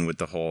be done with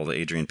the whole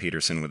Adrian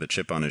Peterson with a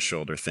chip on his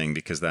shoulder thing,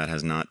 because that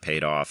has not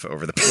paid off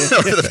over the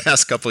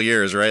past couple of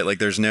years, right? Like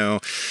there's no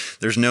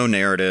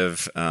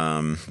narrative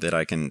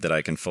that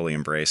I can fully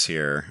embrace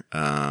here.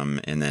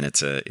 And then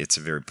it's a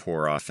very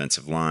poor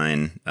offensive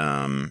line.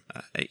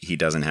 He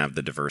doesn't have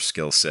the diverse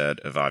skill set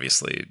of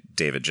obviously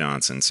David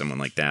Johnson, someone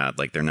like that.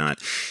 Like they're not.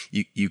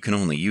 You can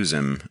only use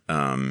him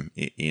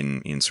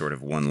in sort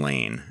of one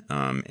lane,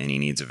 and he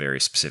needs a very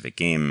specific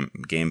game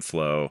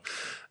flow.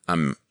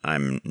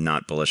 I'm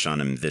not bullish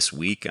on him this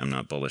week. I'm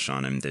not bullish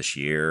on him this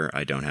year.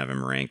 I don't have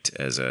him ranked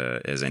as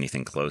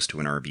anything close to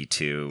an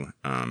RB2.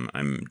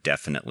 I'm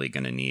definitely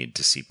going to need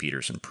to see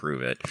Peterson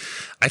prove it.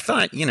 I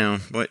thought,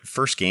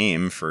 first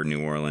game for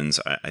New Orleans,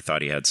 I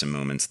thought he had some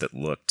moments that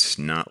looked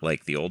not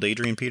like the old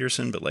Adrian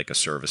Peterson, but like a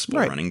serviceable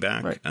running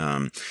back.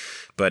 Right.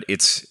 But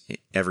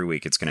every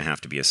week it's going to have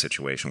to be a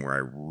situation where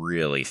I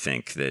really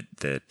think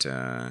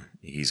that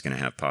he's going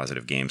to have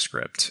positive game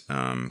script.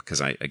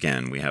 Because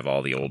we have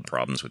all the old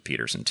problems with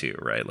Peterson too,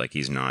 right? Like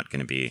he's not going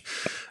to be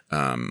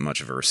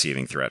much of a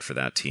receiving threat for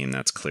that team.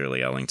 That's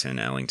clearly Ellington.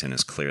 Ellington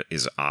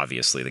is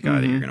obviously the guy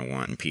that you're going to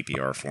want in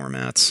PPR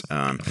formats.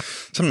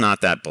 So I'm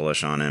not that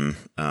bullish on him.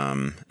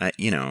 And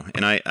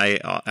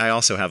I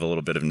also have a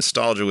little bit of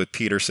nostalgia with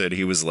Peterson.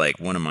 He was like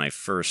one of my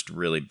first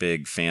really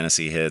big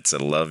fantasy hits. I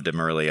loved him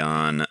early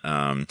on.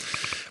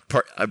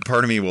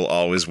 Part of me will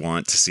always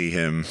want to see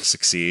him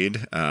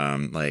succeed.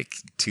 Like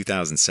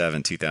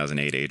 2007,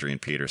 2008, Adrian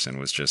Peterson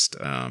was just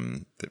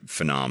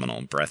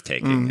phenomenal,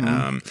 breathtaking.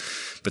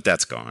 But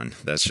that's gone.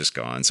 That's just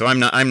gone. So I'm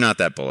not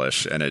that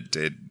bullish, and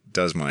it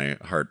does my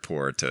heart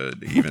pour to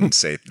even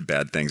say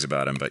bad things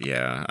about him. But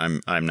yeah,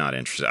 I'm not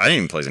interested. I didn't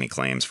even place any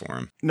claims for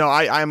him. No,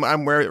 I'm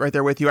right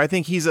there with you. I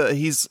think he's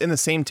in the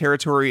same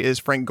territory as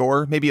Frank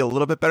Gore, maybe a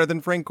little bit better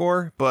than Frank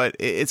Gore, but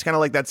it's kind of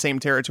like that same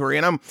territory.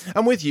 And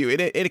I'm with you.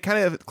 It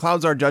kind of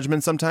clouds our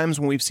judgment sometimes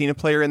when we've seen a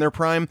player in their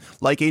prime,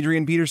 like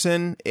Adrian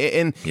Peterson,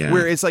 and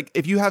where it's like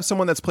if you have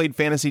someone that's played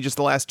fantasy just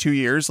the last 2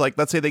 years, like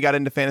let's say they got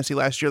into fantasy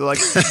last year, they're like,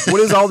 what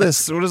is all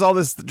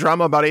this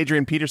drama about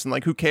Adrian Peterson?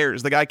 Like, who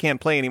cares? The guy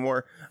can't play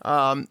anymore.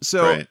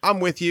 Right. I'm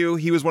with you.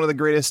 He was one of the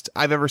greatest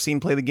I've ever seen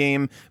play the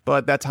game,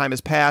 but that time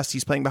has passed.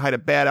 He's playing behind a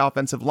bad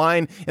offensive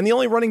line, and the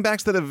only running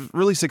backs that have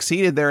really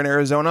succeeded there in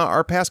Arizona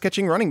are pass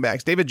catching running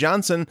backs. David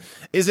Johnson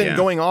isn't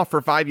going off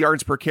for 5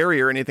 yards per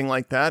carry or anything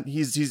like that.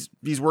 He's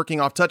working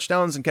off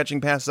touchdowns and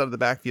catching passes out of the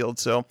backfield.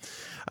 So,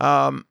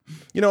 I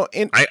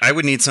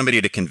would need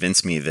somebody to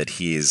convince me that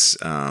he's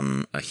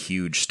a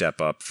huge step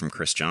up from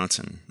Chris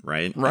Johnson,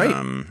 right? Right.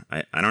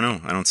 I don't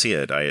know. I don't see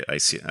it. I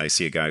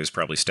see a guy who's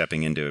probably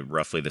stepping into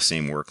roughly the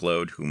same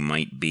workload, who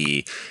might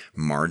be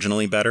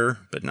marginally better,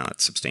 but not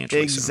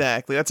substantially.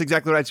 Exactly. So. That's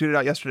exactly what I tweeted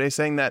out yesterday,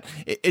 saying that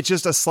it's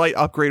just a slight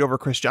upgrade over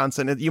Chris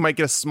Johnson. You might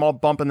get a small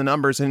bump in the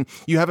numbers, and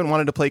you haven't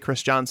wanted to play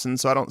Chris Johnson,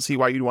 so I don't see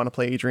why you'd want to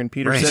play Adrian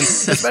Peterson,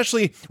 right.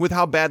 Especially with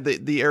how bad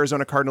the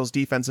Arizona Cardinals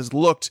defense has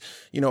looked,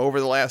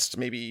 over the last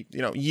maybe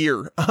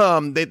year.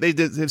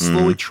 They've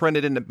slowly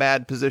trended into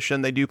bad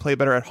position. They do play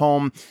better at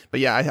home,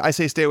 but yeah, I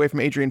say stay away from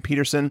Adrian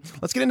Peterson.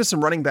 Let's get into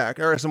some running back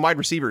or some wide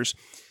receivers.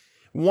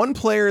 One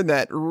player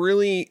that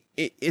really,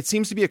 it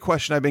seems to be a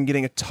question I've been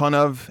getting a ton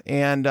of,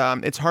 and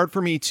it's hard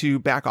for me to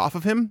back off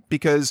of him,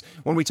 because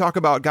when we talk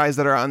about guys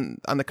that are on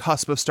the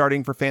cusp of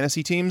starting for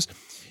fantasy teams,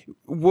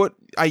 what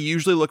I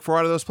usually look for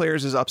out of those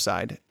players is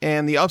upside.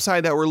 And the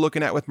upside that we're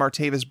looking at with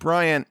Martavis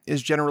Bryant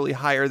is generally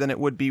higher than it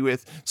would be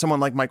with someone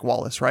like Mike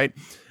Wallace, right?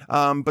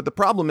 But the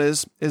problem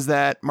is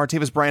that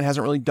Martavis Bryant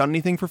hasn't really done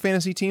anything for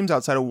fantasy teams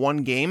outside of one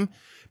game.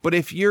 But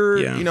if you're,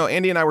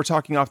 Andy and I were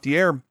talking off the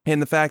air,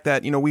 and the fact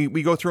that,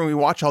 we go through and we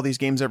watch all these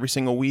games every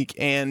single week,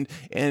 and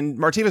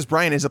Martavis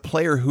Bryant is a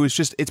player who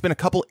is it's been a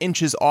couple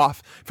inches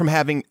off from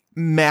having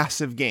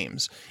massive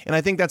games. And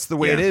I think that's the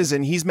way it is.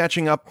 And he's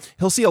matching up.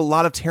 He'll see a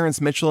lot of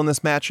Terrence Mitchell in this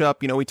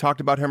matchup. We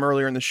talked about him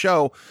earlier in the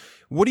show.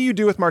 What do you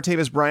do with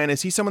Martavis Bryant?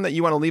 Is he someone that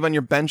you want to leave on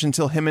your bench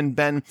until him and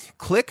Ben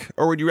click,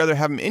 or would you rather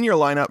have him in your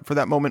lineup for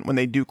that moment when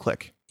they do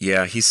click?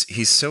 Yeah,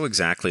 he's so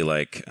exactly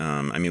like,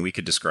 we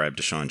could describe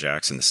Deshaun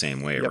Jackson the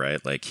same way,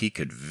 right? Like, he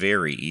could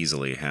very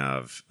easily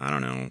have,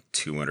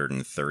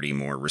 230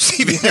 more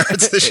receiving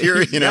yards this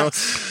year,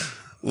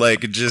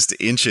 like just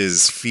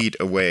feet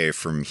away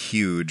from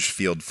huge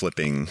field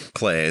flipping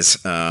plays.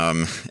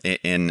 But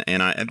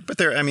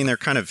they're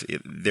kind of,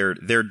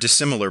 they're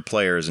dissimilar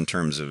players in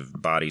terms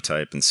of body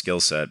type and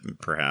skill set,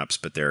 perhaps,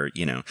 but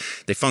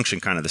they function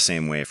kind of the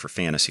same way for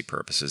fantasy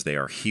purposes. They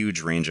are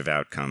huge range of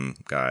outcome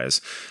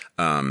guys.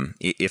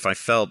 If I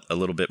felt a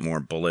little bit more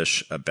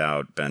bullish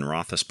about Ben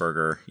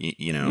Roethlisberger,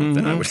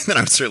 then I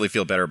would certainly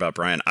feel better about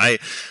Bryant. I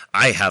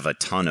have a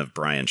ton of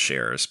Bryant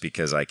shares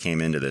because I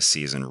came into this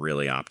season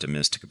really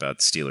optimistic about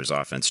the Steelers'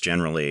 offense.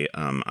 Generally,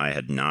 I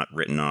had not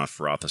written off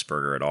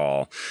Roethlisberger at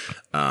all,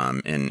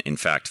 and in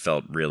fact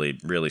felt really,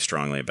 really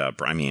strongly about.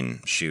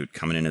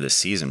 Coming into this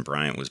season,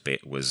 Bryant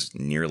was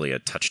nearly a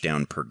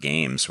touchdown per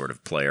game sort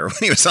of player when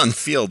he was on the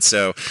field.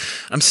 So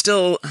I'm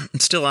still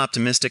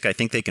optimistic. I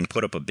think they can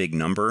put up a big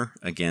number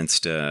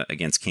against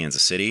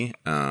Kansas City.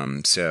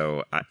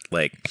 So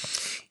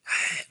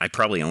I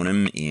probably own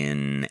him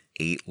in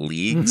 8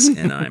 leagues,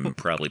 and I'm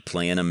probably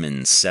playing him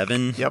in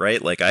 7,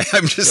 right? Like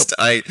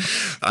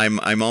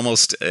I'm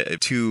almost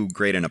too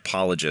great an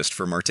apologist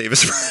for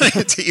Martavis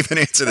Bryant to even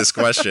answer this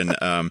question,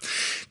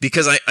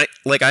 because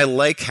I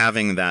like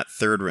having that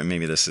third.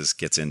 Maybe this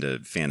gets into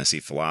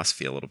fantasy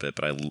philosophy a little bit,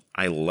 but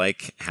I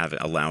like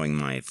allowing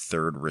my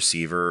third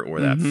receiver or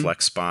that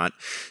flex spot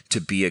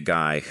to be a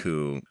guy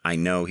who I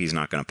know he's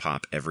not going to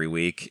pop every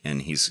week,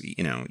 and he's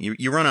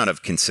you run out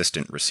of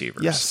consistent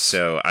receivers. Yes.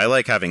 So I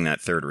like having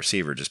that third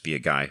receiver just be a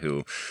guy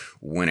who,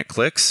 when it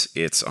clicks,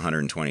 it's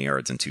 120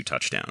 yards and 2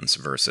 touchdowns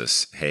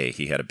versus, hey,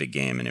 he had a big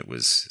game and it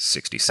was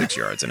 66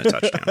 yards and a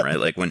touchdown, right?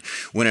 Like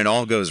when it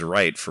all goes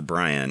right for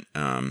Bryant,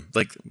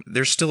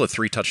 there's still a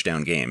 3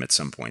 touchdown game at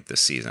some point this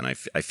season.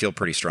 I feel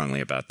pretty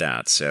strongly about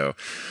that. So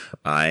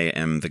I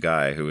am the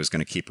guy who is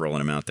going to keep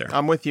rolling him out there.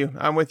 I'm with you.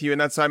 And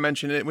that's why I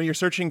mentioned it. When you're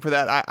searching for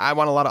that, I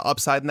want a lot of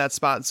upside in that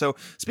spot. So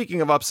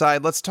speaking of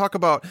upside, let's talk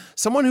about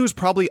someone who's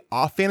probably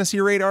off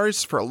fantasy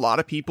radars for a lot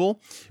of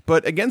people,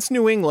 but against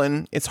New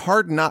England, it's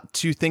hard not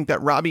to think that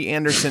Robbie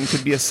Anderson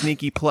could be a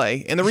sneaky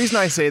play. And the reason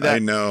I say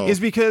that is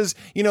because,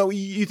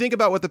 you think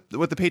about what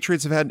the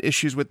Patriots have had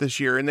issues with this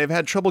year, and they've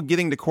had trouble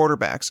getting to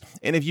quarterbacks.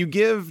 And if you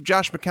give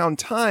Josh McCown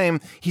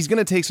time, he's going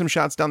to take some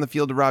shots down the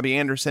field to Robbie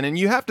Anderson. And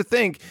you have to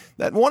think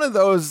that one of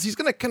those he's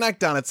going to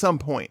connect on at some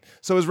point.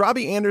 So is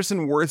Robbie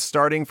Anderson worth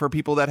starting for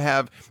people that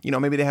have,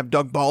 maybe they have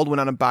Doug Baldwin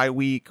on a bye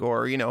week,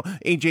 or,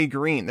 AJ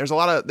Green? There's a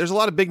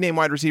lot of big name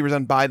wide receivers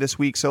on bye this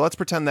week. So let's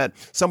pretend that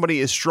somebody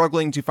is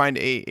struggling to find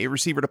a a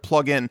receiver to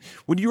plug in,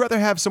 would you rather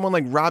have someone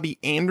like Robbie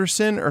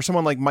Anderson or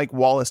someone like Mike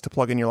Wallace to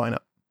plug in your lineup?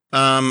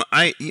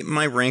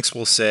 My ranks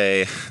will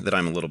say that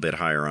I'm a little bit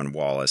higher on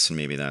Wallace, and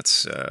maybe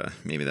that's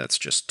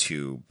just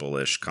too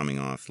bullish coming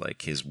off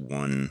like his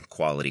one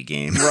quality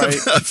game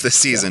of the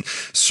season. Yeah.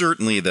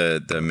 Certainly,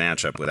 the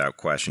matchup without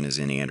question is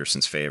in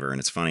Anderson's favor, and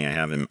it's funny I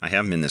have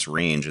him in this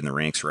range in the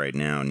ranks right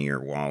now near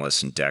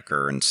Wallace and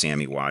Decker and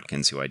Sammy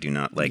Watkins, who I do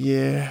not like.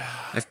 Yeah,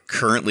 I've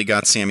currently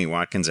got Sammy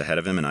Watkins ahead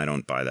of him, and I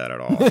don't buy that at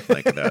all.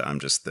 Like that,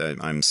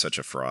 I'm such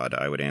a fraud.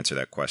 I would answer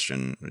that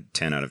question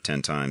 10 out of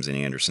 10 times in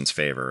Anderson's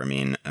favor. I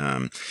mean.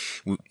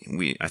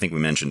 I think we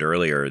mentioned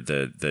earlier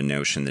the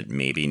notion that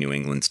maybe New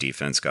England's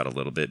defense got a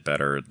little bit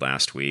better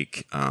last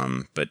week.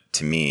 But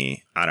to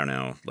me, I don't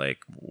know, like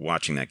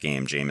watching that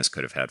game, Jameis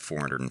could have had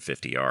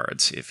 450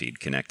 yards if he'd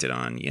connected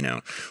on,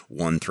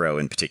 one throw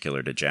in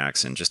particular to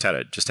Jackson. Just had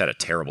a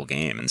terrible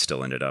game and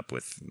still ended up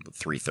with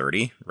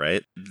 330,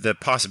 right? The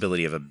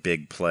possibility of a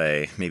big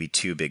play, maybe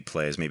two big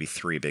plays, maybe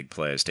three big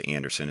plays to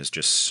Anderson is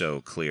just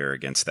so clear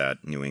against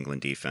that New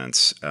England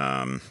defense.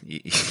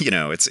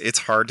 It's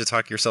hard to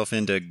talk yourself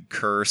into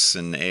Curse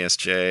and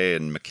ASJ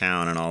and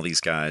McCown and all these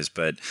guys,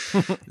 but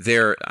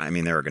there are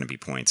going to be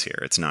points here.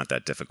 It's not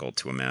that difficult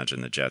to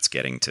imagine the Jets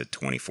getting to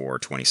 24,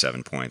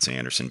 27 points, and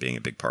Anderson being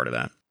a big part of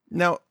that.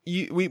 Now,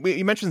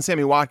 you mentioned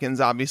Sammy Watkins,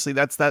 obviously.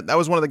 That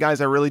was one of the guys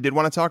I really did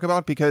want to talk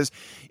about, because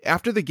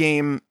after the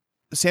game,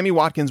 Sammy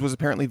Watkins was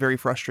apparently very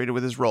frustrated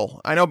with his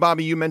role. I know,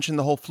 Bobby, you mentioned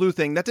the whole flu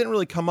thing. That didn't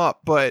really come up,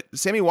 but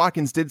Sammy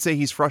Watkins did say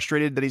he's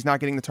frustrated that he's not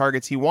getting the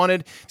targets he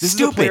wanted.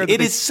 Stupid.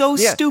 It is so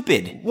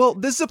stupid. Well,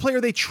 this is a player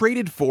they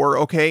traded for,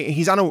 okay?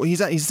 He's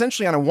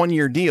essentially on a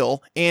 1-year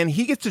deal, and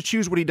he gets to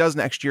choose what he does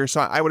next year. So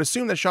I would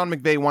assume that Sean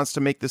McVay wants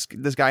to make this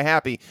guy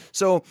happy.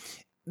 So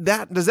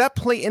does that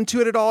play into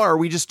it at all? Or are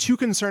we just too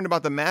concerned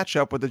about the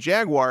matchup with the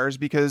Jaguars?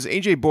 Because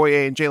AJ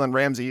Boye and Jalen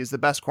Ramsey is the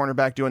best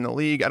cornerback duo in the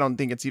league. I don't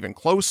think it's even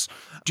close.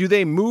 Do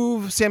they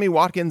move Sammy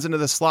Watkins into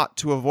the slot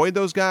to avoid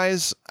those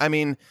guys? I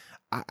mean,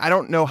 I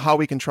don't know how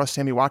we can trust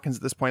Sammy Watkins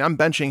at this point. I'm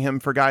benching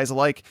him for guys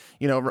like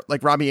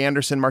Robbie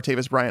Anderson,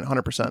 Martavis Bryant,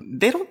 100%.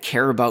 They don't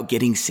care about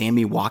getting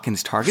Sammy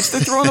Watkins targets.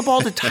 They're throwing the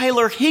ball to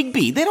Tyler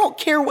Higbee. They don't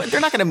care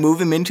they're not going to move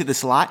him into the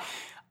slot.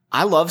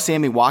 I love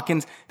Sammy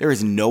Watkins. There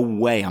is no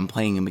way I'm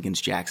playing him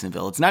against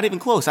Jacksonville. It's not even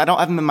close. I don't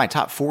have him in my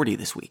top 40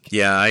 this week.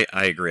 Yeah,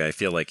 I agree. I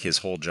feel like his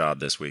whole job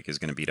this week is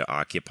going to be to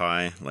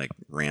occupy like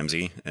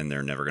Ramsey, and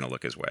they're never going to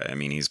look his way. I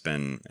mean, he's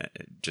been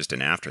just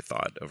an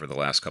afterthought over the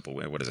last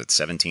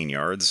 17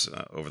 yards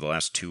over the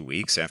last 2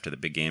 weeks after the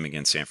big game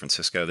against San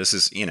Francisco. This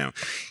is,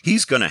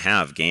 he's going to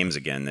have games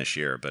again this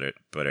year, but it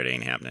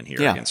ain't happening here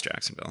against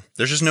Jacksonville.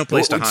 There's just no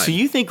place to hide. So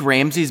you think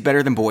Ramsey's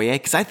better than Boye?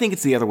 Because I think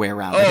it's the other way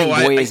around. I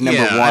think Boye is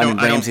number one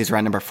and Ramsey's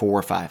around number 4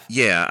 or 5.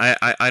 Yeah,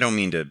 I don't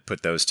mean to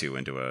put those two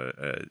into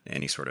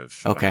any sort of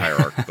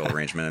hierarchical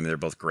arrangement. I mean, they're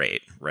both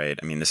great, right?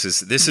 I mean, this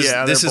is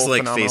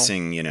like phenomenal.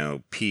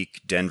 Facing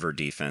peak Denver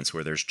defense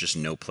where there's just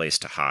no place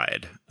to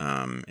hide.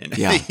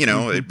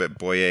 But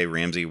Boye,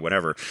 Ramsey,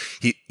 whatever,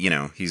 he's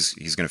going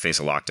to face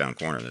a lockdown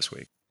corner this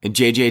week.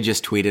 JJ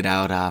just tweeted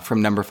out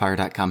from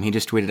numberfire.com. He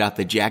just tweeted out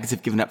the Jags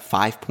have given up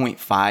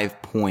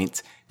 5.5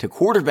 points to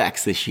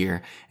quarterbacks this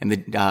year, and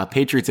the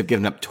Patriots have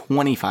given up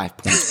 25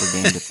 points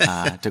per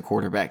game to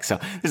quarterbacks. So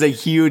there's a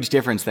huge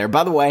difference there.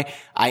 By the way,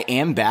 I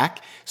am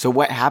back. So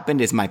what happened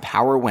is my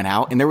power went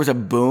out, and there was a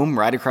boom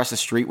right across the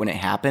street when it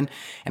happened.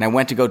 And I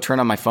went to go turn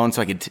on my phone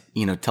so I could,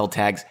 tell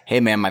Tags, hey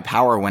man, my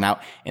power went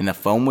out, and the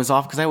phone was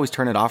off because I always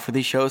turn it off for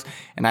these shows.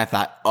 And I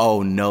thought,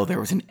 oh no, there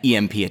was an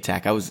EMP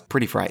attack. I was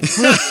pretty frightened.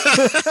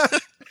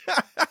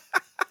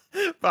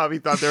 Bobby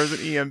thought there was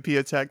an EMP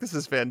attack. This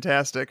is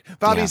fantastic.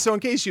 Bobby, So in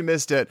case you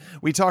missed it,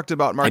 we talked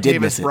about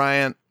Martavis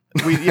Bryant.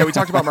 We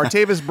talked about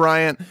Martavis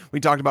Bryant. We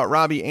talked about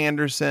Robbie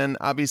Anderson,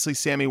 obviously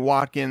Sammy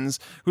Watkins.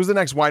 Who's the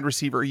next wide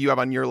receiver you have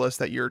on your list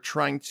that you're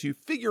trying to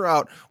figure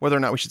out whether or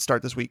not we should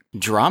start this week?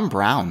 Jaron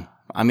Brown.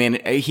 I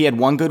mean, he had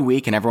one good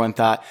week and everyone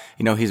thought,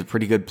 he's a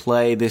pretty good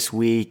play this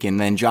week. And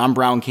then John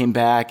Brown came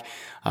back.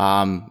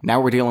 Now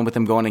we're dealing with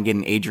him going and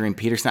getting Adrian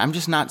Peterson. I'm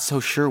just not so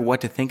sure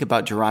what to think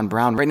about Jaron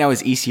Brown. Right now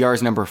his ECR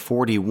is number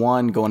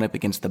 41 going up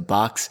against the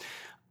Bucs.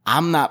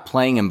 I'm not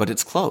playing him, but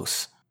it's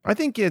close. I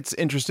think it's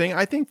interesting.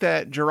 I think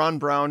that Jaron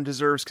Brown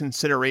deserves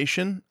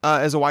consideration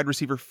as a wide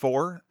receiver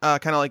 4,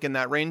 kind of like in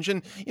that range.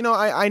 And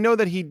I know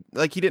that he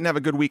didn't have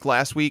a good week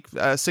last week.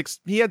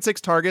 He had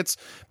 6 targets,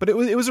 but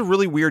it was a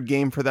really weird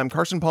game for them.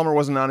 Carson Palmer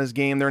wasn't on his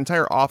game. Their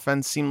entire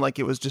offense seemed like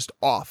it was just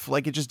off.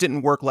 Like it just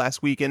didn't work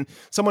last week. And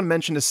someone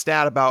mentioned a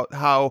stat about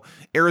how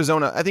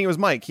Arizona, I think it was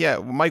Mike. Yeah,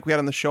 Mike we had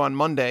on the show on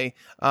Monday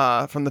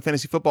from the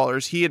Fantasy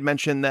Footballers. He had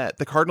mentioned that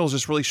the Cardinals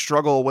just really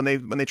struggle when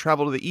they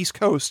travel to the East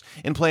Coast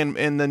and play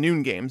in the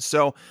noon game.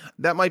 So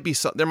there might be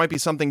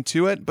something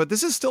to it, but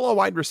this is still a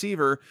wide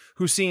receiver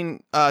who's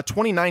seen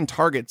 29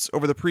 targets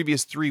over the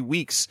previous 3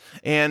 weeks,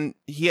 and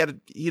he had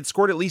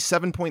scored at least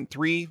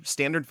 7.3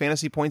 standard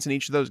fantasy points in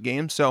each of those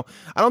games. So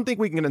I don't think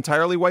we can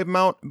entirely wipe him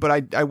out,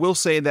 but I will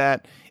say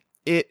that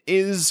It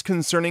is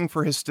concerning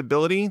for his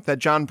stability that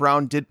Jaron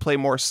Brown did play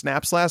more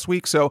snaps last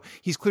week, so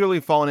he's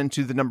clearly fallen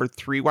into the number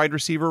 3 wide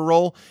receiver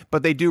role,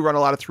 but they do run a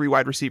lot of 3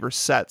 wide receiver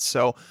sets,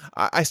 so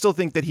I still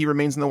think that he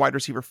remains in the wide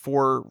receiver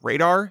 4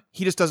 radar.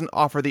 He just doesn't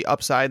offer the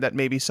upside that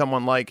maybe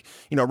someone like,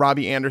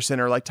 Robbie Anderson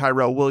or like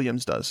Tyrell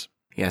Williams does.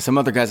 Yeah, some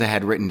other guys I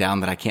had written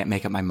down that I can't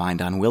make up my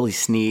mind on. Willie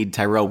Snead,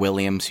 Tyrell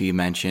Williams, who you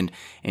mentioned,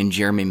 and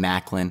Jeremy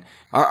Maclin.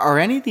 Are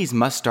any of these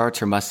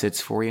must-starts or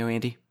must-sits for you,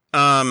 Andy?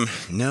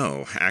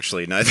 No,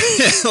 actually, not.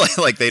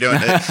 Like they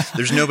don't.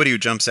 There's nobody who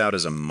jumps out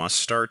as a must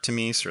start to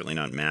me. Certainly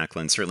not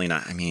Macklin. Certainly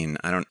not. I mean,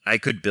 I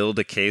could build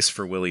a case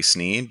for Willie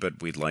Snead,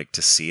 but we'd like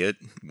to see it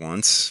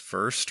once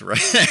first,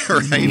 right?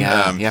 Right.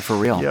 Yeah, for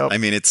real. Yep. I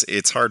mean,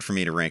 it's hard for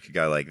me to rank a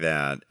guy like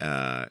that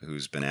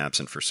who's been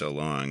absent for so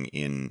long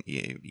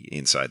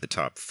inside the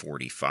top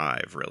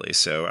 45, really.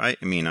 So I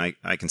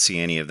can see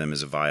any of them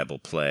as a viable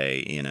play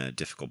in a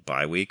difficult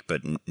bye week,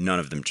 but none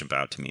of them jump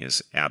out to me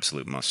as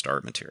absolute must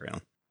start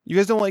material. You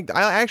guys don't like,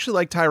 I actually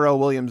like Tyrell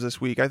Williams this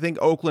week. I think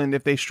Oakland,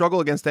 if they struggle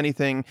against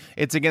anything,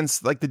 it's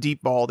against like the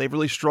deep ball. They've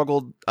really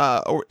struggled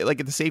or like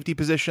at the safety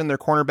position. Their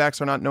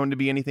cornerbacks are not known to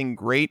be anything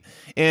great.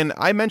 And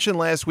I mentioned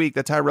last week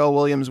that Tyrell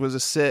Williams was a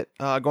sit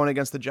going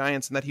against the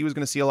Giants and that he was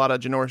going to see a lot of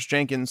Janoris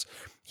Jenkins.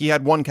 He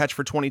had 1 catch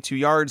for 22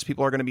 yards.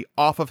 People are going to be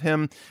off of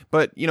him.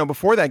 But,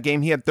 before that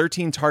game, he had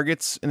 13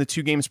 targets in the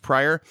 2 games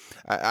prior.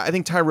 I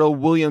think Tyrell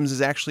Williams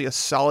is actually a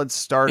solid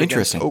start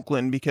against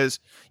Oakland because,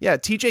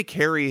 TJ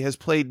Carey has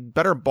played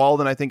better ball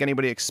than I think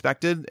anybody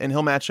expected, and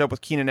he'll match up with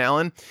Keenan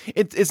Allen.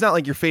 It's not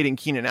like you're fading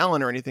Keenan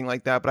Allen or anything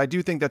like that, but I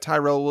do think that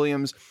Tyrell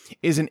Williams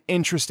is an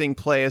interesting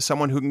play as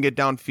someone who can get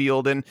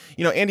downfield. And,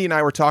 Andy and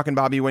I were talking,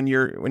 Bobby, when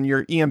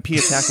your EMP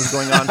attack was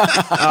going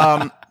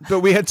on.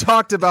 But we had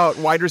talked about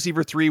wide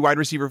receiver 3, wide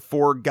receiver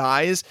 4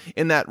 guys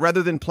in that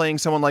rather than playing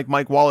someone like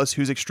Mike Wallace,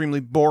 who's extremely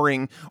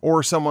boring,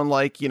 or someone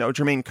like,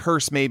 Jermaine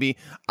Kearse, maybe,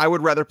 I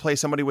would rather play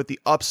somebody with the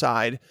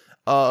upside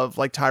of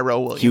like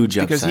Tyrell Williams. Huge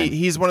because upside.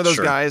 He's one of those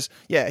guys.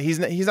 Yeah. He's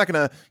not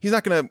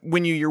gonna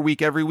win you your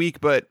week every week,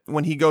 but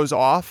when he goes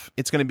off,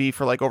 it's going to be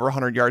for like over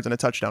 100 yards and a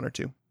touchdown or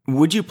 2.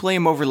 Would you play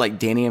him over like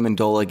Danny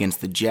Amendola against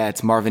the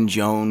Jets, Marvin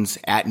Jones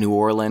at New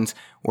Orleans,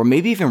 or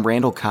maybe even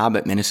Randall Cobb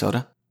at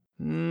Minnesota?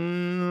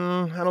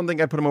 I don't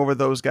think I'd put him over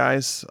those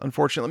guys,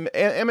 unfortunately.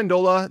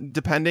 Amendola,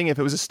 depending if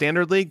it was a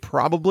standard league,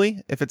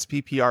 probably. If it's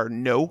PPR,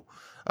 no.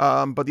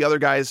 But the other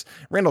guys,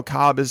 Randall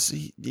Cobb is,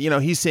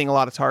 he's seeing a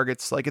lot of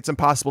targets. Like, it's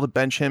impossible to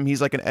bench him.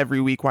 He's like an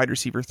every week wide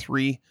receiver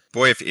 3.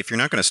 Boy, if you're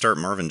not going to start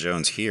Marvin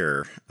Jones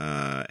here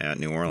at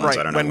New Orleans, right.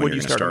 I don't know when you're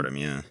going to start him.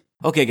 Yeah.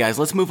 Okay, guys,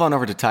 let's move on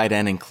over to tight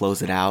end and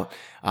close it out.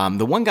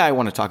 The one guy I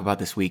want to talk about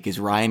this week is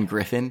Ryan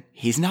Griffin.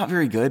 He's not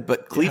very good,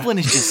 but Cleveland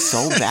is just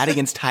so bad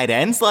against tight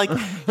ends. Like,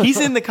 he's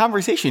in the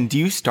conversation. Do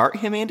you start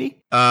him, Andy?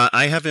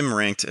 I have him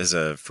ranked as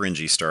a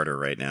fringy starter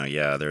right now.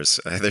 Yeah, there's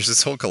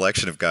this whole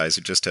collection of guys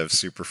who just have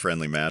super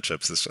friendly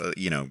matchups. This,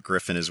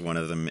 Griffin is one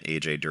of them.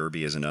 AJ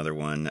Derby is another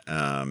one.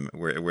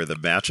 Where the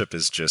matchup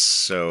is just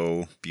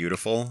so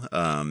beautiful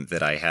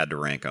that I had to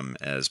rank them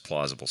as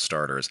plausible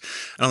starters.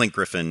 I don't think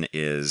Griffin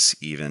is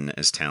even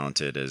as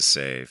talented as,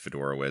 say,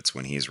 Fedorowicz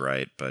when he's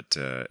right. But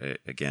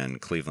again,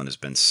 Cleveland has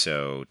been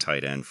so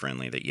tight end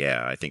friendly that,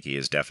 I think he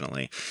is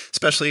definitely,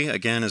 especially,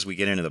 again, as we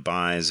get into the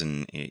buys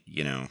and,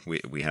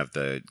 we have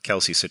the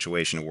Kelsey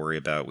situation to worry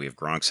about. We have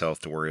Gronk's health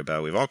to worry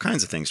about. We have all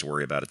kinds of things to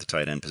worry about at the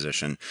tight end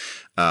position.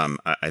 I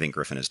think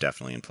Griffin is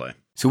definitely in play.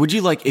 So would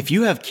you like, if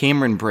you have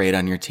Cameron Braid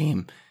on your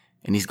team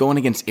and he's going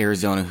against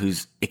Arizona,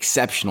 who's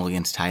exceptional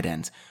against tight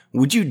ends,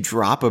 would you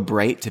drop a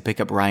Braid to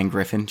pick up Ryan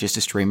Griffin just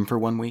to stream him for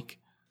 1 week?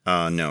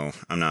 No,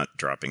 I'm not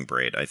dropping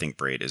Braid. I think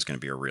Braid is going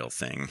to be a real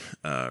thing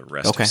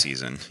rest of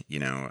season.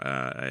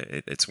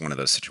 It's one of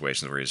those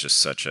situations where he's just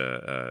such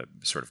a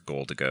sort of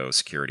goal-to-go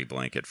security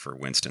blanket for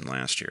Winston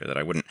last year that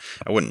I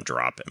wouldn't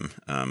drop him.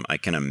 I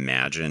can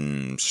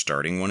imagine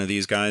starting one of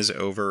these guys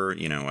over,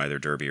 either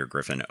Derby or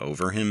Griffin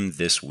over him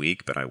this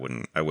week, but I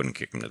wouldn't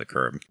kick him to the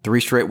curb.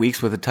 3 straight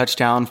weeks with a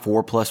touchdown,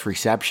 4+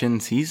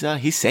 receptions.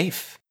 He's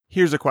safe.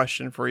 Here's a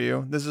question for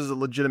you. This is a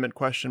legitimate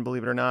question,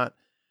 believe it or not.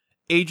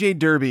 AJ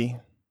Derby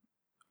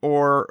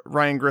or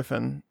Ryan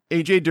Griffin.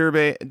 AJ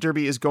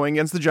Derby is going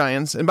against the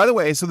Giants. And by the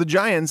way, so the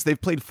Giants,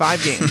 they've played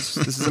 5 games.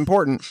 This is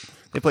important.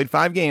 They played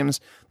 5 games.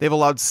 They've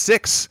allowed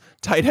 6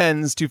 tight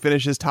ends to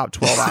finish his top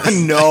 12 out.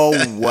 No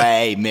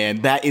way,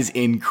 man. That is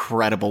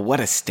incredible.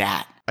 What a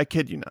stat. I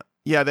kid you not.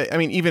 Yeah,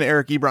 even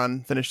Eric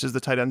Ebron finished as the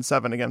tight end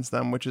 7 against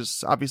them, which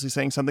is obviously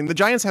saying something. The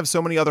Giants have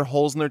so many other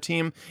holes in their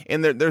team,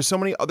 and there's so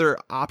many other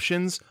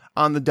options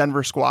on the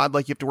Denver squad.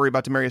 Like, you have to worry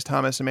about Demaryius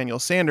Thomas, Emmanuel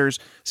Sanders,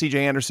 CJ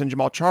Anderson,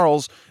 Jamal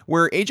Charles,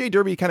 where AJ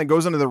Derby kind of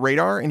goes under the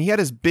radar, and he had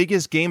his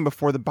biggest game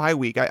before the bye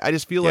week. I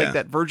just feel like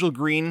that Virgil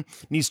Green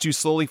needs to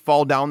slowly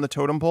fall down the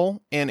totem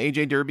pole, and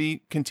AJ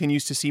Derby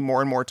continues to see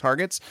more and more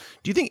targets.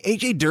 Do you think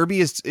AJ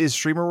Derby is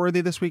streamer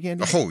worthy this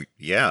weekend? Oh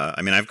yeah,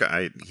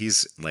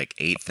 he's like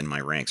 8th in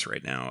my ranks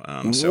right now.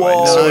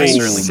 Whoa, I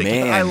certainly think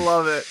man. I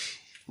love it.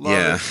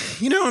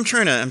 I'm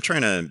trying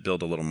to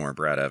build a little more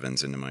Brad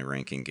Evans into my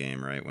ranking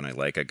game, right? When I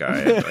like a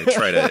guy, I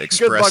try to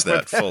express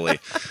that fully.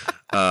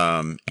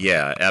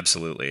 Yeah,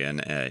 absolutely.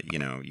 And,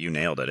 you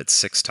nailed it. It's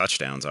 6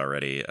 touchdowns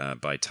already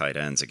by tight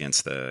ends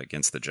against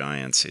the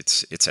Giants.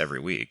 It's every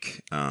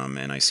week.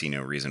 And I see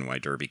no reason why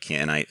Derby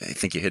can't. And I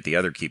think you hit the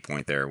other key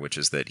point there, which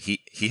is that he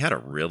had a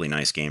really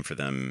nice game for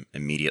them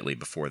immediately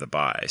before the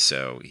bye.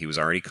 So he was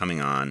already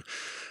coming on.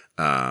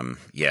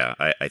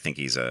 I think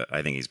he's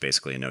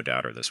basically a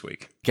no-doubter this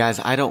week. Guys,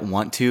 I don't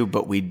want to,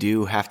 but we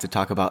do have to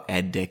talk about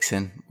Ed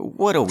Dickson.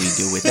 What do we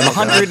do with him?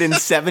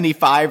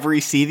 175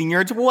 receiving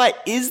yards. What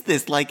is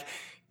this? Like,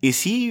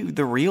 is he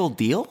the real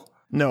deal?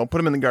 No, put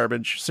him in the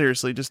garbage.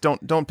 Seriously, just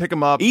don't pick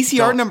him up.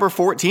 ECR number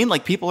 14,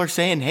 like people are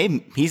saying,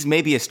 hey, he's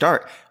maybe a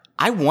start.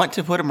 I want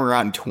to put him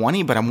around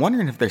 20, but I'm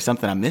wondering if there's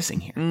something I'm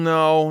missing here.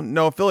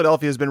 No.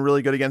 Philadelphia has been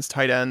really good against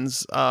tight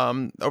ends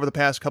over the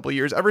past couple of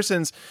years. Ever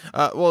since,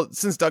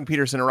 since Doug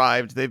Peterson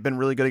arrived, they've been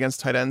really good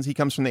against tight ends. He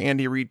comes from the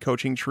Andy Reid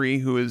coaching tree,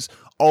 who is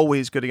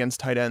always good against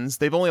tight ends.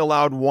 They've only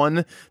allowed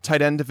one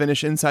tight end to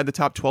finish inside the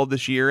top 12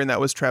 this year, and that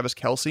was Travis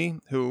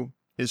Kelce, who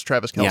is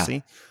Travis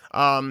Kelce.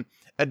 Yeah.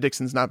 Ed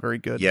Dickson's not very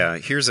good. Yeah,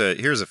 here's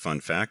a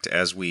fun fact.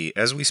 As we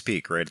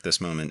speak right at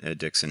this moment, Ed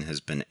Dickson has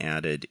been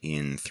added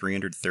in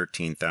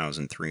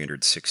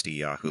 313,360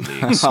 Yahoo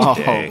leagues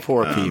today. Oh,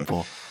 poor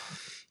people.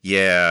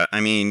 Yeah,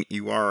 I mean,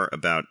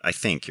 I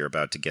think you're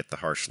about to get the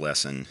harsh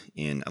lesson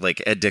in,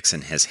 like, Ed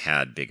Dickson has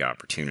had big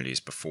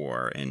opportunities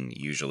before and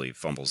usually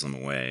fumbles them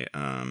away.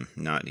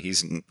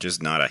 He's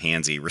just not a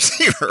handsy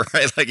receiver,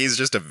 right? Like, he's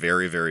just a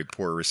very, very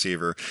poor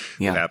receiver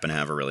who happened to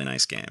have a really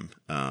nice game.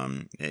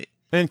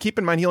 And keep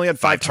in mind, he only had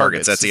 5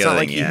 targets. That's the other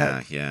thing.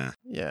 Yeah.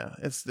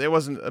 It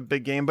wasn't a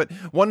big game, but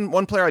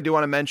one player I do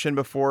want to mention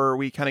before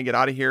we kind of get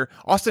out of here,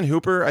 Austin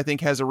Hooper, I think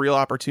has a real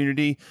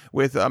opportunity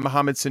with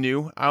Mohamed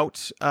Sanu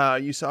out.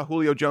 You saw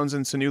Julio Jones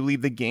and Sanu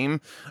leave the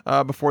game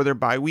before their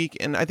bye week,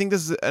 and I think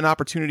this is an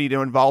opportunity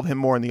to involve him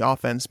more in the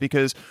offense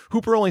because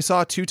Hooper only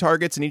saw 2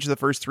 targets in each of the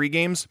first 3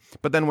 games,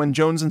 but then when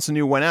Jones and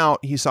Sanu went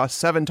out, he saw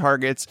 7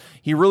 targets.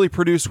 He really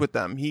produced with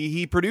them.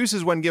 He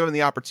produces when given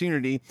the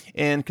opportunity,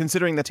 and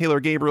considering that Taylor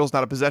Gabriel's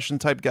not a possession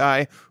type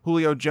guy,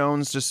 Julio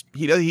Jones just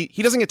he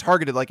doesn't get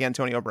targeted like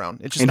Antonio Brown.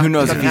 It's just and who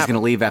knows if he's going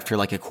to leave after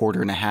like a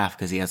quarter and a half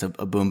because he has a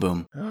boom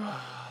boom.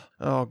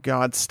 Oh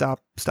God,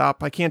 stop.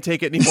 I can't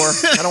take it anymore.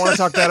 I don't want to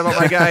talk bad about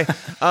my guy.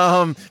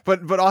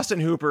 But Austin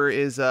Hooper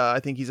is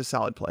I think he's a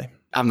solid play.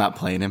 I'm not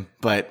playing him,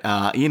 but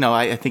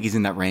I think he's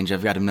in that range.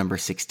 I've got him number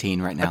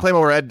 16 right now. I play him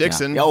over Ed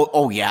Dickson.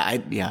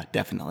 Yeah.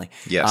 Definitely.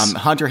 Yes.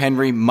 Hunter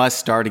Henry must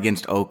start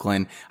against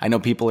Oakland. I know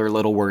people are a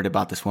little worried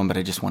about this one, but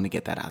I just want to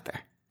get that out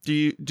there.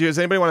 Does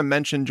anybody want to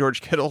mention George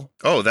Kittle?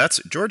 Oh,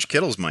 that's George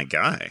Kittle's my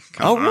guy.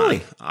 Come on.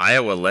 Really?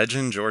 Iowa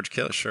legend George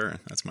Kittle.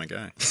 Sure, that's my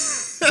guy.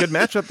 Good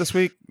matchup this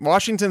week.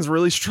 Washington's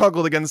really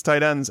struggled against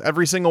tight ends.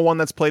 Every single one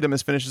that's played him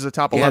has finished as a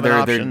top 11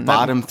 option. They're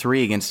bottom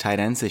 3 against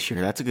tight ends this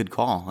year. That's a good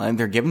call, and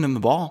they're giving him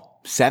the ball.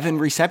 7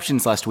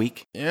 receptions last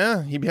week.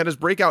 Yeah, he had his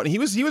breakout. He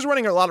was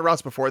running a lot of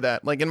routes before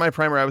that. Like in my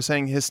primer, I was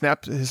saying his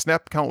snap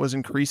count was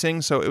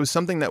increasing, so it was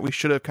something that we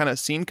should have kind of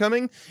seen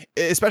coming,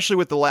 especially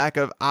with the lack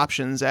of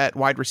options at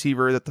wide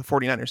receiver that the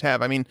 49ers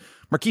have. I mean,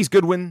 Marquise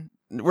Goodwin,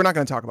 we're not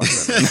going to talk about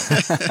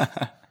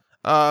that.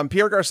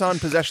 Pierre Garçon,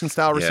 possession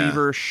style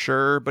receiver,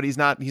 sure, but he's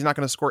not going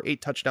to score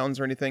 8 touchdowns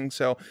or anything.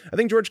 So I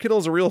think George Kittle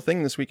is a real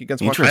thing this week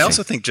against Washington. I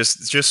also think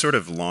just sort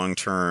of long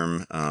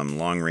term,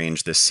 long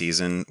range this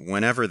season,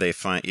 whenever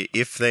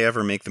if they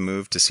ever make the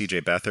move to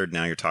CJ Beathard,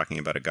 now you're talking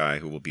about a guy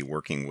who will be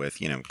working with,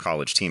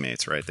 college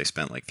teammates, right? They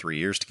spent like 3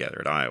 years together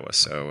at Iowa.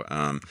 So,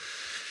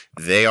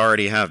 they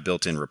already have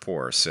built-in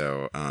rapport,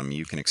 so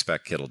you can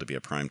expect Kittle to be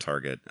a prime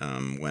target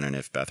when and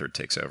if Beathard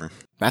takes over.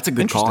 That's a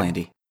good call,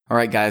 Andy. All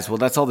right, guys. Well,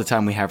 that's all the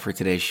time we have for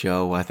today's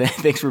show.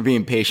 Thanks for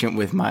being patient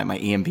with my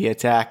EMP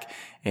attack,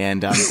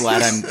 and I'm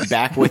glad I'm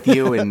back with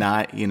you and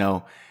not,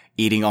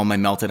 eating all my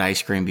melted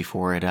ice cream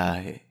before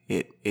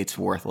it's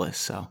worthless.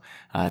 So,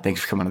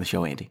 thanks for coming on the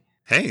show, Andy.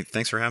 Hey,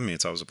 thanks for having me.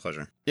 It's always a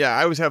pleasure. Yeah,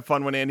 I always have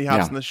fun when Andy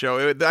hops on the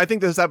show. I think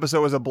this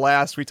episode was a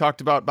blast. We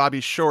talked about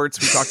Bobby's shorts.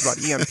 We talked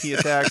about EMP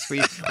attacks.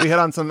 We hit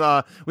on some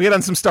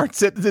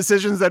start-sit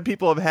decisions that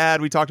people have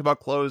had. We talked about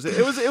clothes.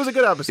 It was a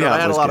good episode.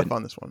 I had a lot of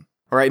fun this one.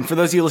 All right, and for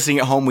those of you listening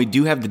at home, we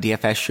do have the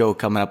DFS show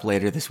coming up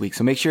later this week,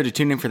 so make sure to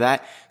tune in for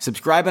that.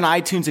 Subscribe on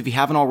iTunes if you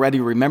haven't already.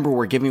 Remember,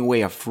 we're giving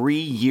away a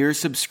free year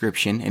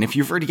subscription, and if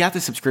you've already got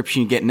the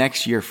subscription, you get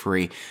next year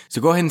free.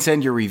 So go ahead and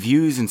send your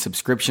reviews and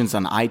subscriptions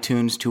on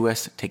iTunes to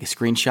us. Take a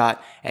screenshot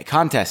at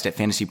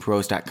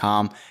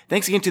contest@fantasypros.com.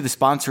 Thanks again to the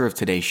sponsor of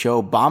today's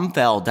show,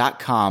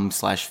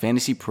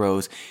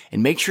 bombfell.com/fantasypros,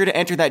 and make sure to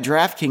enter that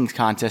DraftKings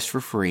contest for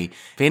free,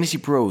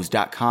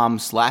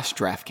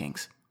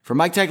 fantasypros.com/DraftKings. For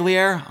Mike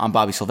Tagliere, I'm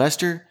Bobby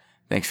Sylvester.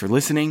 Thanks for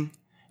listening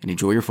and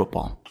enjoy your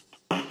football.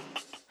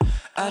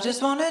 I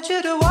just wanted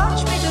you to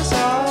watch me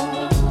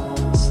dissolve.